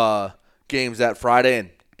games that Friday, and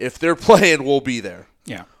if they're playing, we'll be there.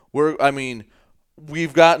 Yeah.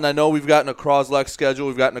 we've gotten a Croslex schedule.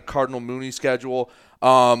 We've gotten a Cardinal Mooney schedule.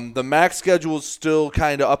 The MAC schedule is still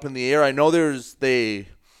kind of up in the air. I know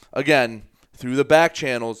again, through the back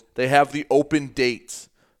channels, they have the open dates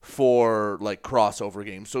for like crossover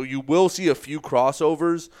games. So you will see a few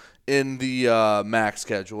crossovers in the MAC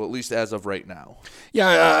schedule, at least as of right now.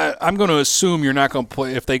 Yeah, I'm going to assume you're not going to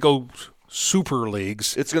play if they go super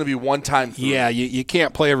leagues. It's going to be one time through. Yeah, you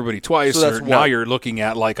can't play everybody twice. So now you're looking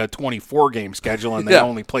at like a 24-game schedule, and they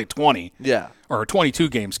only play 20. Yeah. Or a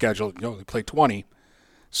 22-game schedule, you only play 20.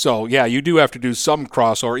 So, yeah, you do have to do some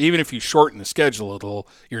crossover. Even if you shorten the schedule a little,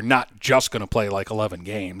 you're not just going to play like 11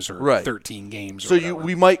 games or 13 games. So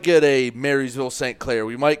we might get a Marysville-St. Clair.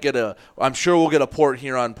 We might get I'm sure we'll get a Port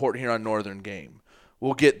Huron Northern game.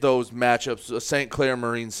 We'll get those matchups. St. Clair,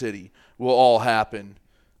 Marine City will all happen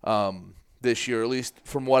this year, at least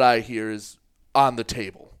from what I hear is on the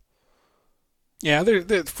table. Yeah,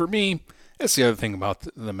 for me, that's the other thing about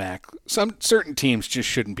the MAC. Certain teams just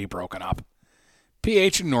shouldn't be broken up.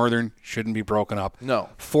 PH and Northern shouldn't be broken up. No.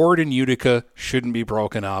 Ford and Utica shouldn't be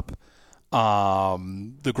broken up.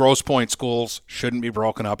 The Grosse Pointe schools shouldn't be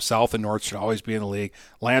broken up. South and North should always be in the league.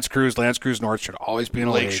 Lance Cruz North should always be in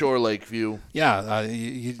the league. Lakeshore, Lakeview. Yeah,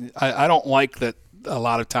 I don't like that a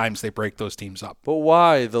lot of times they break those teams up. But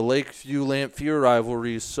why? The Lakeview-Lamphere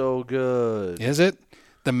rivalry is so good. Is it?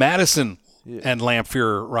 The Madison and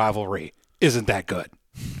Lamphere rivalry isn't that good.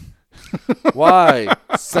 Why?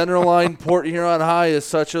 Centerline Port Huron High is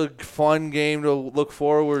such a fun game to look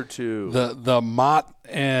forward to. The Mott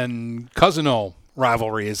and Cousino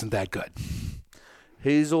rivalry isn't that good.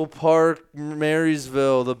 Hazel Park,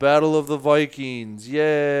 Marysville, the Battle of the Vikings.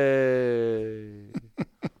 Yay.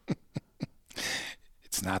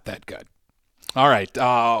 It's not that good. All right.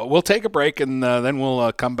 We'll take a break, and then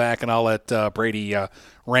we'll come back, and I'll let Brady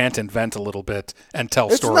rant and vent a little bit and tell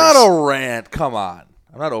stories. It's not a rant. Come on.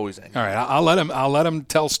 I'm not always angry. All right, I'll let him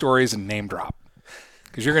tell stories and name drop,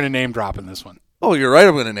 because you're going to name drop in this one. Oh, you're right.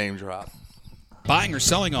 I'm going to name drop. Buying or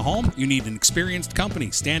selling a home? You need an experienced company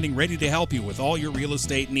standing ready to help you with all your real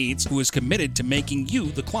estate needs, who is committed to making you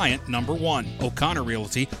the client number one. O'Connor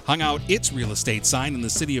Realty hung out its real estate sign in the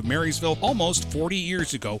city of Marysville almost 40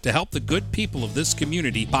 years ago to help the good people of this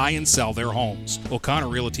community buy and sell their homes. O'Connor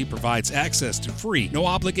Realty provides access to free,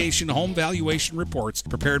 no-obligation home valuation reports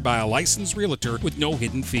prepared by a licensed realtor with no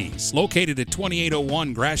hidden fees. Located at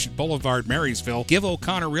 2801 Gratiot Boulevard, Marysville, give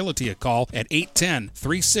O'Connor Realty a call at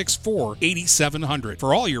 810-364-8700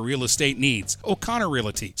 for all your real estate needs. O'Connor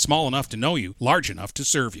Realty, small enough to know you, large enough to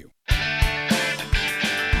serve you.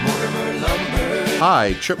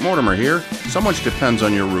 Hi, Chip Mortimer here. So much depends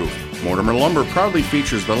on your roof. Mortimer Lumber proudly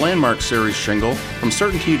features the Landmark Series shingle from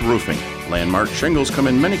Certainteed Roofing. Landmark shingles come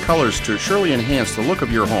in many colors to surely enhance the look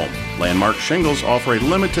of your home. Landmark shingles offer a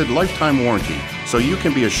limited lifetime warranty, so you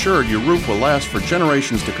can be assured your roof will last for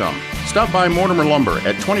generations to come. Stop by Mortimer Lumber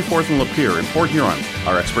at 24th and Lapeer in Port Huron.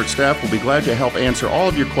 Our expert staff will be glad to help answer all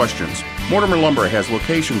of your questions. Mortimer Lumber has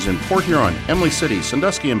locations in Port Huron, Emily City,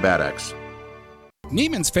 Sandusky, and Bad Axe.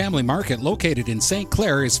 Neiman's Family Market, located in St.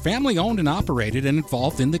 Clair, is family-owned and operated and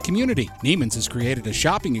involved in the community. Neiman's has created a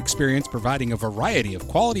shopping experience providing a variety of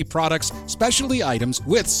quality products, specialty items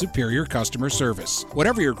with superior customer service.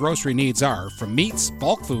 Whatever your grocery needs are, from meats,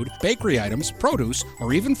 bulk food, bakery items, produce,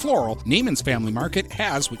 or even floral, Neiman's Family Market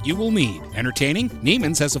has what you will need. Entertaining?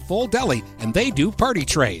 Neiman's has a full deli, and they do party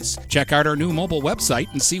trays. Check out our new mobile website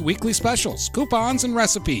and see weekly specials, coupons, and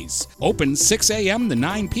recipes. Open 6 a.m. to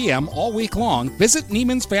 9 p.m. all week long. Visit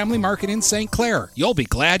Neiman's Family Market in St. Clair. You'll be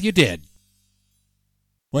glad you did.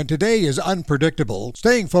 When today is unpredictable,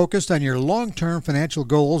 staying focused on your long-term financial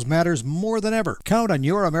goals matters more than ever. Count on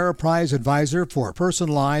your Ameriprise advisor for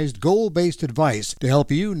personalized, goal-based advice to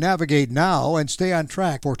help you navigate now and stay on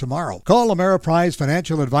track for tomorrow. Call Ameriprise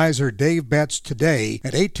Financial Advisor Dave Betts today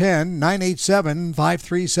at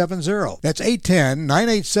 810-987-5370. That's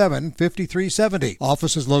 810-987-5370.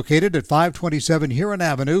 Office is located at 527 Huron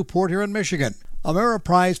Avenue, Port Huron, Michigan.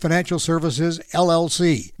 Ameriprise Financial Services,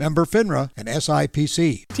 LLC, member FINRA and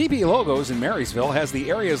SIPC. TP Logos in Marysville has the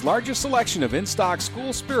area's largest selection of in-stock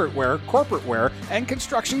school spirit wear, corporate wear, and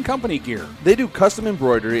construction company gear. They do custom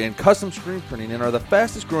embroidery and custom screen printing and are the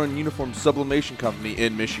fastest growing uniform sublimation company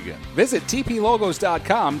in Michigan. Visit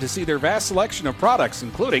tplogos.com to see their vast selection of products,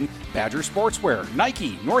 including Badger Sportswear,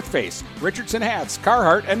 Nike, North Face, Richardson hats,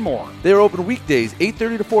 Carhartt, and more. They are open weekdays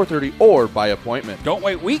 8:30 to 4:30 or by appointment. Don't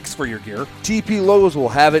wait weeks for your gear. TP Logos will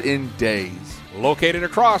have it in days. Located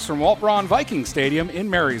across from Walt Braun Viking Stadium in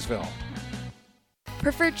Marysville.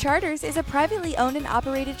 Preferred Charters is a privately owned and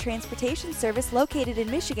operated transportation service located in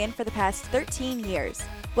Michigan for the past 13 years.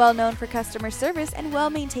 Well known for customer service and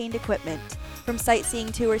well-maintained equipment. From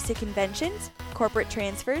sightseeing tours to conventions, corporate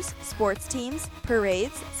transfers, sports teams,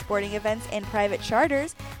 parades, sporting events, and private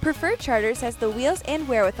charters, Preferred Charters has the wheels and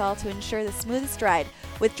wherewithal to ensure the smoothest ride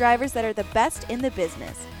with drivers that are the best in the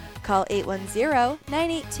business. Call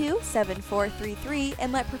 810-982-7433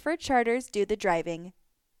 and let Preferred Charters do the driving.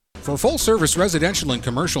 For full-service residential and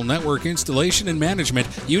commercial network installation and management,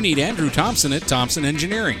 you need Andrew Thompson at Thompson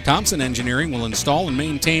Engineering. Thompson Engineering will install and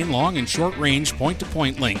maintain long and short-range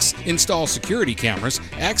point-to-point links, install security cameras,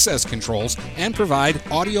 access controls, and provide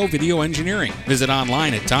audio-video engineering. Visit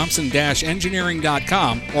online at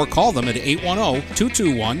thompson-engineering.com or call them at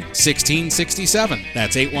 810-221-1667.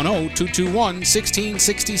 That's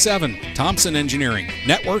 810-221-1667. Thompson Engineering,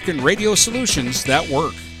 network and radio solutions that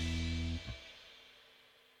work.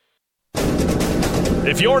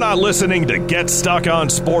 If you're not listening to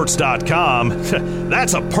GetStuckOnSports.com,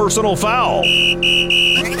 that's a personal foul.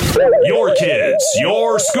 Your kids,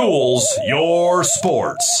 your schools, your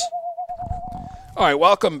sports. All right,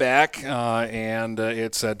 welcome back, and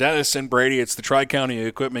it's Dennis and Brady. It's the Tri-County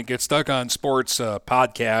Equipment Get Stuck on Sports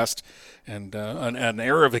podcast, and an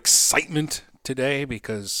air of excitement today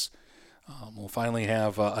because we'll finally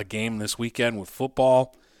have a game this weekend with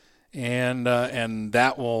football, and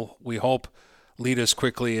that will, we hope, lead us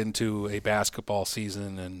quickly into a basketball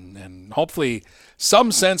season and hopefully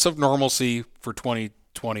some sense of normalcy for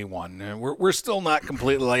 2021. And we're still not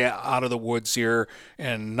completely out of the woods here,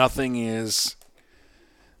 and nothing is,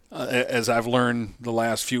 as I've learned the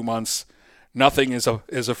last few months, nothing is a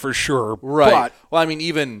for sure. Right. But, well,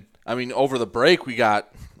 over the break we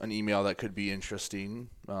got an email that could be interesting,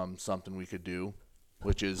 something we could do,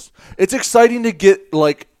 which is it's exciting to get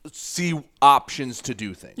see options to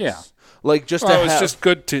do things. Yeah. It's just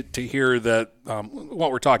good to hear that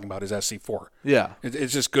what we're talking about is SC4. Yeah.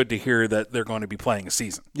 It's just good to hear that they're going to be playing a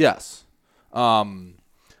season. Yes.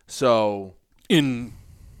 So in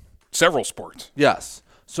several sports. Yes.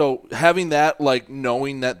 So having that,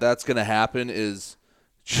 knowing that that's going to happen is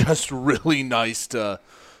just really nice to,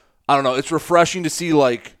 I don't know, it's refreshing to see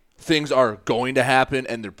things are going to happen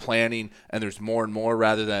and they're planning and there's more and more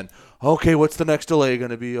rather than, okay, what's the next delay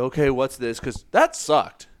going to be? Okay, what's this? Because that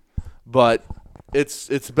sucked. But it's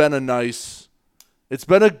been a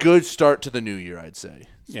good start to the new year, I'd say.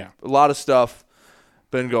 Yeah. A lot of stuff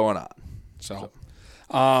been going on. So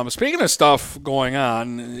speaking of stuff going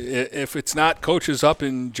on, if it's not coaches up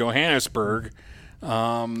in Johannesburg,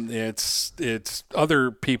 it's other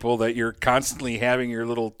people that you're constantly having your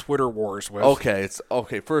little Twitter wars with. Okay,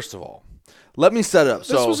 first of all, let me set it up.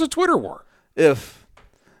 This was a Twitter war. If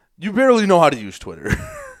you barely know how to use Twitter.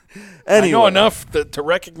 Anyway, I know enough to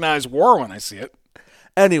recognize war when I see it.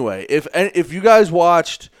 Anyway, if you guys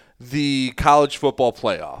watched the college football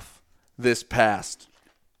playoff this past,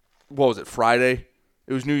 what was it, Friday?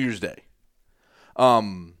 It was New Year's Day. Yeah,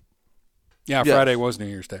 yes. Friday was New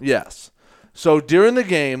Year's Day. Yes. So during the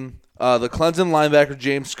game, the Clemson linebacker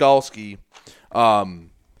James Skalski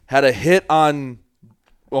had a hit on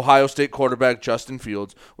Ohio State quarterback Justin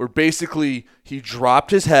Fields, where basically he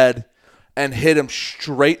dropped his head and hit him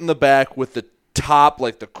straight in the back with the top,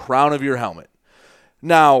 the crown of your helmet.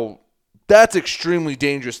 Now, that's extremely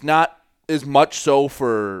dangerous, not as much so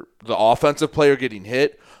for the offensive player getting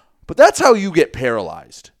hit, but that's how you get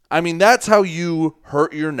paralyzed. That's how you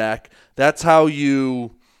hurt your neck. That's how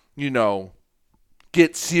you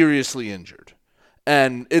get seriously injured.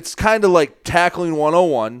 And it's kind of like tackling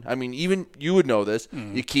 101. Even you would know this.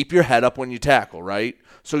 Mm. You keep your head up when you tackle, right?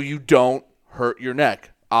 So you don't hurt your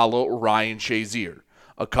neck, a la Ryan Shazier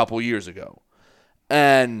a couple years ago.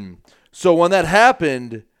 And so when that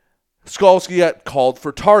happened, Skalski got called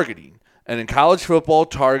for targeting. And in college football,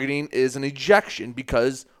 targeting is an ejection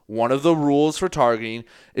because one of the rules for targeting,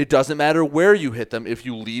 it doesn't matter where you hit them. If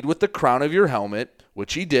you lead with the crown of your helmet,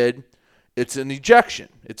 which he did, it's an ejection.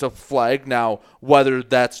 It's a flag. Now, whether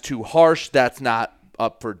that's too harsh, that's not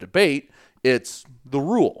up for debate. It's the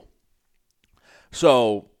rule.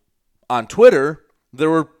 So on Twitter,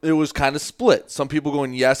 it was kind of split. Some people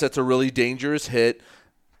going, yes, that's a really dangerous hit.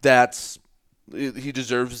 He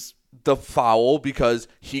deserves the foul because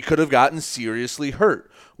he could have gotten seriously hurt,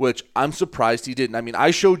 which I'm surprised he didn't.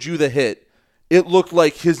 I showed you the hit. It looked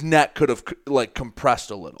like his neck could have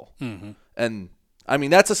compressed a little. Mm-hmm. And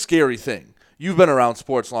that's a scary thing. You've been around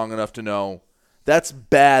sports long enough to know that's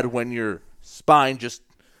bad when your spine just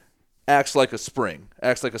acts like a spring,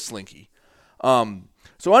 acts like a slinky.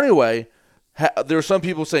 So anyway, there are some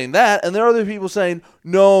people saying that, and there are other people saying,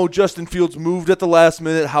 no, Justin Fields moved at the last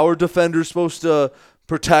minute. How are defenders supposed to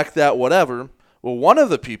protect that, whatever? Well, one of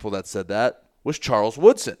the people that said that was Charles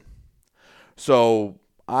Woodson. So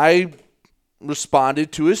I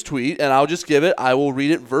responded to his tweet, and I'll just give it. I will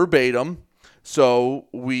read it verbatim so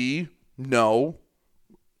we know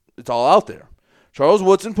it's all out there. Charles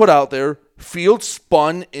Woodson put out there, Fields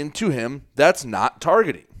spun into him. That's not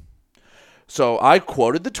targeting. So I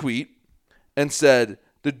quoted the tweet and said,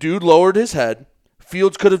 the dude lowered his head.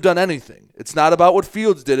 Fields could have done anything. It's not about what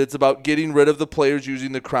Fields did. It's about getting rid of the players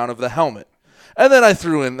using the crown of the helmet. And then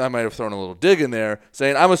I might have thrown a little dig in there,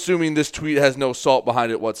 saying, I'm assuming this tweet has no salt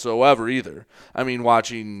behind it whatsoever either. I mean,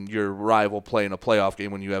 watching your rival play in a playoff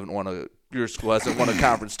game when your school hasn't won a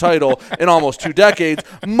conference title in almost 2 decades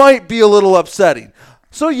might be a little upsetting.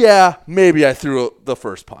 So, yeah, maybe I threw the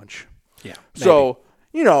first punch. Yeah. Maybe. So,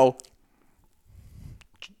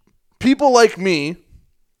 people like me,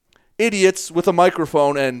 idiots with a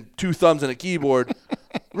microphone and 2 thumbs and a keyboard,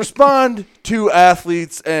 respond to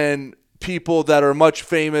athletes and people that are much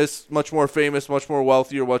more famous, much more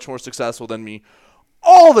wealthier, much more successful than me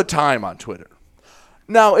all the time on Twitter.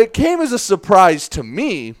 Now, it came as a surprise to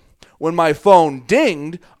me when my phone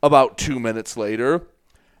dinged about 2 minutes later,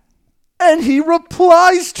 and he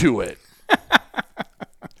replies to it.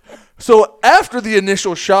 So after the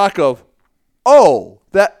initial shock of,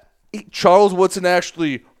 that Charles Woodson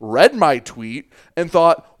actually read my tweet and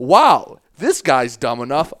thought, wow, this guy's dumb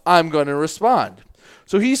enough, I'm going to respond.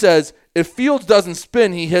 So he says, if Fields doesn't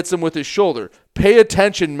spin, he hits him with his shoulder. Pay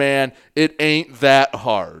attention, man. It ain't that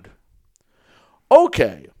hard.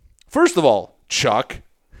 Okay. First of all, Chuck.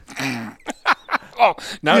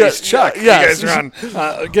 Now he's Chuck. You guys are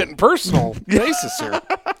on getting personal basis here.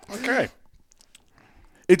 Okay.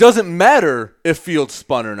 It doesn't matter if Fields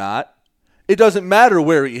spun or not. It doesn't matter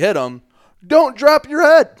where he hit him. Don't drop your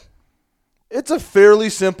head. It's a fairly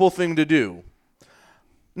simple thing to do.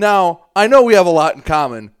 Now, I know we have a lot in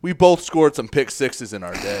common. We both scored some pick sixes in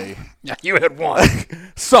our day. Yeah, you had one.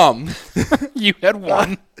 Some. You had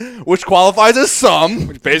one. Which qualifies as some.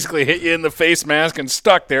 Which basically hit you in the face mask and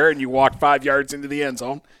stuck there, and you walked 5 yards into the end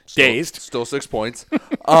zone. Dazed. Still 6 points.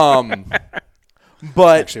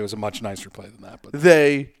 But actually, it was a much nicer play than that. But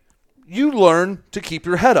you learn to keep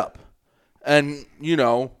your head up and,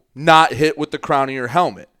 not hit with the crown of your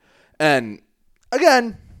helmet. And,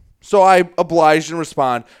 again, so I obliged and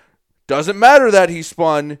respond, doesn't matter that he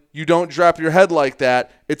spun. You don't drop your head like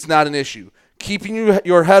that. It's not an issue. Keeping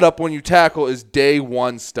your head up when you tackle is day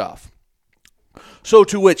one stuff. So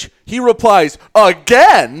to which he replies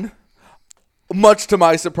again, much to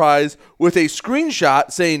my surprise, with a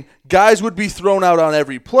screenshot saying guys would be thrown out on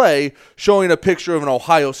every play, showing a picture of an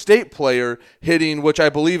Ohio State player hitting, which I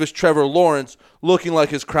believe is Trevor Lawrence, looking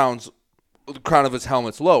like the crown of his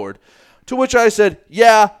helmet's lowered. To which I said,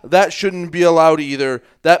 yeah, that shouldn't be allowed either.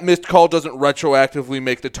 That missed call doesn't retroactively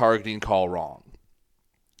make the targeting call wrong.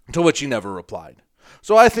 To which he never replied.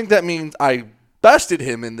 So I think that means I bested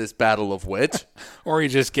him in this battle of wit. Or he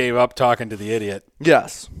just gave up talking to the idiot.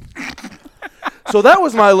 Yes. So that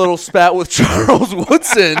was my little spat with Charles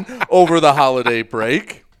Woodson over the holiday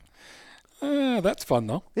break. That's fun,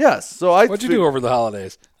 though. Yes. So what'd you do over the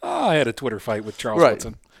holidays? I had a Twitter fight with Charles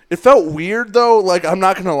Woodson. It felt weird, though. Like, I'm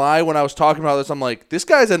not going to lie. When I was talking about this, I'm like, this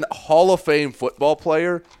guy's a Hall of Fame football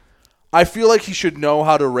player. I feel like he should know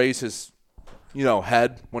how to raise his,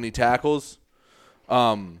 head when he tackles.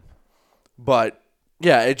 But,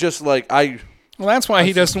 yeah, it just, like, Well, that's why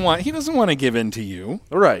he doesn't want to give in to you.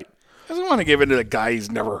 Right. He doesn't want to give in to the guy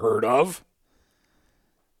he's never heard of.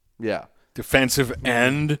 Yeah. Defensive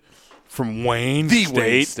end from Wayne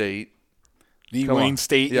State. The Wayne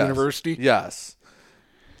State University? Yes.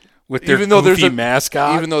 With their goofy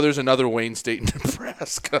mascot. Even though there's another Wayne State in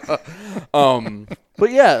Nebraska.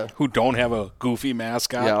 But yeah. Who don't have a goofy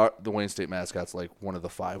mascot. Yeah, the Wayne State mascot's like one of the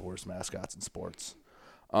 5 worst mascots in sports.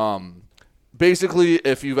 Basically,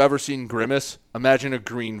 if you've ever seen Grimace, imagine a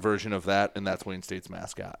green version of that, and that's Wayne State's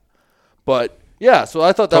mascot. But yeah, so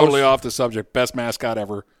I thought that totally off the subject. Best mascot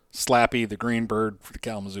ever, Slappy, the green bird for the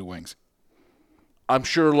Kalamazoo Wings. I'm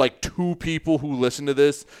sure like 2 people who listen to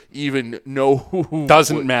this even know who.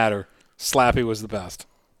 Doesn't matter. Slappy was the best.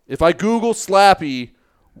 If I Google Slappy,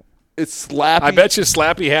 it's Slappy. I bet you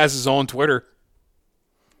Slappy has his own Twitter.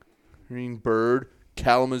 Green bird,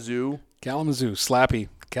 Kalamazoo. Slappy,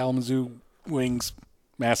 Kalamazoo Wings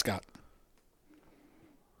mascot.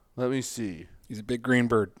 Let me see. He's a big green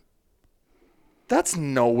bird. That's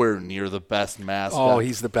nowhere near the best mascot. Oh,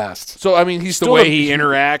 he's the best. So, I mean, he's the still way he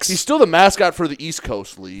interacts. He's still the mascot for the East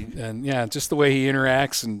Coast League. And, yeah, just the way he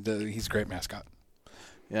interacts, and he's a great mascot.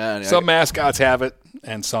 Yeah, some mascots have it,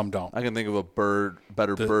 and some don't. I can think of a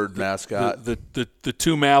better bird mascot. The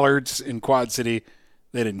 2 mallards in Quad City,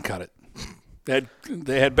 they didn't cut it.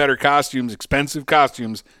 They had better costumes, expensive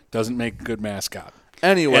costumes. Doesn't make a good mascot.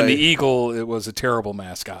 Anyway. And the eagle, it was a terrible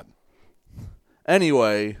mascot.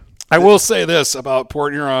 Anyway. I will say this about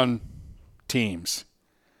Port Huron teams.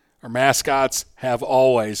 Our mascots have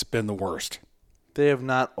always been the worst. They have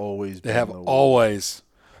not always been They have the worst. always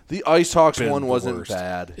The Ice Hawks been one the wasn't worst.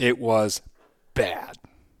 bad. It was bad.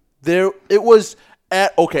 It was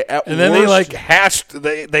at and then worst, they like hatched.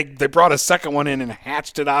 They brought a second one in and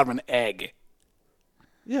hatched it out of an egg.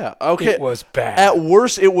 Yeah, okay. It was bad. At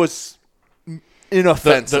worst, it was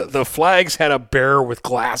inoffensive. The flags had a bear with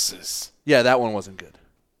glasses. Yeah, that one wasn't good.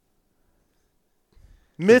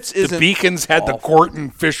 Mitts isn't. The Beacons had awful. the Gorton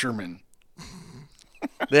Fisherman.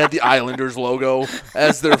 They had the Islanders logo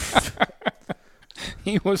as their.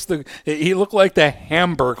 He looked like the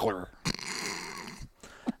Hamburglar.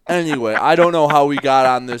 Anyway, I don't know how we got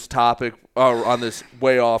on this topic or on this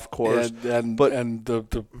way off course, And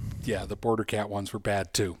the Border Cat ones were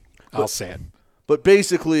bad too. I'll say it. But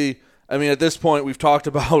basically, I mean, at this point, we've talked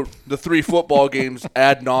about the 3 football games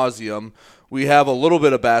ad nauseum. We have a little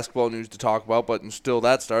bit of basketball news to talk about, but still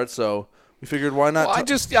that starts. So we figured, why not? Well,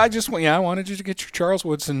 I wanted you to get your Charles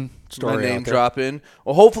Woodson story my name out there. drop in.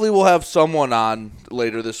 Well, hopefully we'll have someone on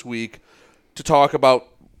later this week to talk about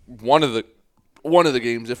one of the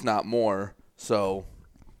games, if not more. So,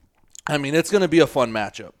 I mean, it's going to be a fun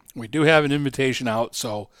matchup. We do have an invitation out,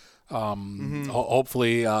 so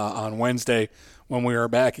hopefully on Wednesday when we are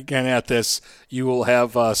back again at this, you will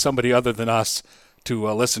have somebody other than us to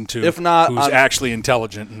listen to. If not, who's actually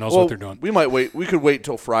intelligent and knows what they're doing. We might wait. We could wait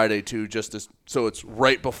till Friday too, so it's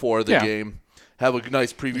right before the game. Have a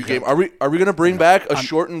nice preview game. Are we going to bring back a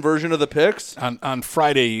shortened version of the picks? On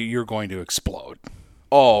Friday, you're going to explode.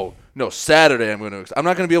 Oh no, Saturday I'm going to. I'm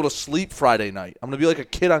not going to be able to sleep Friday night. I'm going to be like a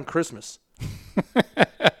kid on Christmas.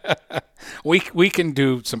 We can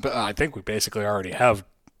do some. I think we basically already have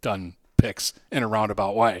done picks in a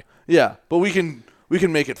roundabout way. Yeah, but we can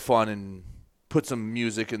make it fun and put some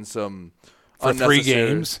music and some for 3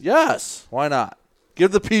 games. Yes, why not?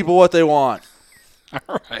 Give the people what they want.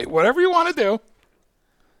 All right, whatever you want to do.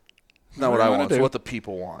 Not what I want. It's what the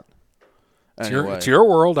people want. Anyway. It's your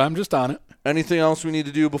world. I'm just on it. Anything else we need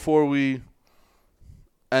to do before we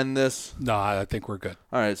end this? No, I think we're good.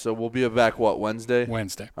 All right, so we'll be back, Wednesday?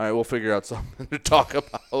 Wednesday. All right, we'll figure out something to talk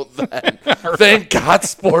about then. Thank God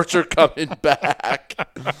sports are coming back.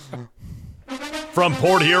 From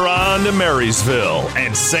Port Huron to Marysville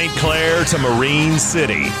and St. Clair to Marine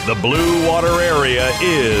City, the Blue Water area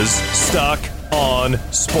is Stuck on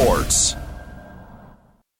Sports.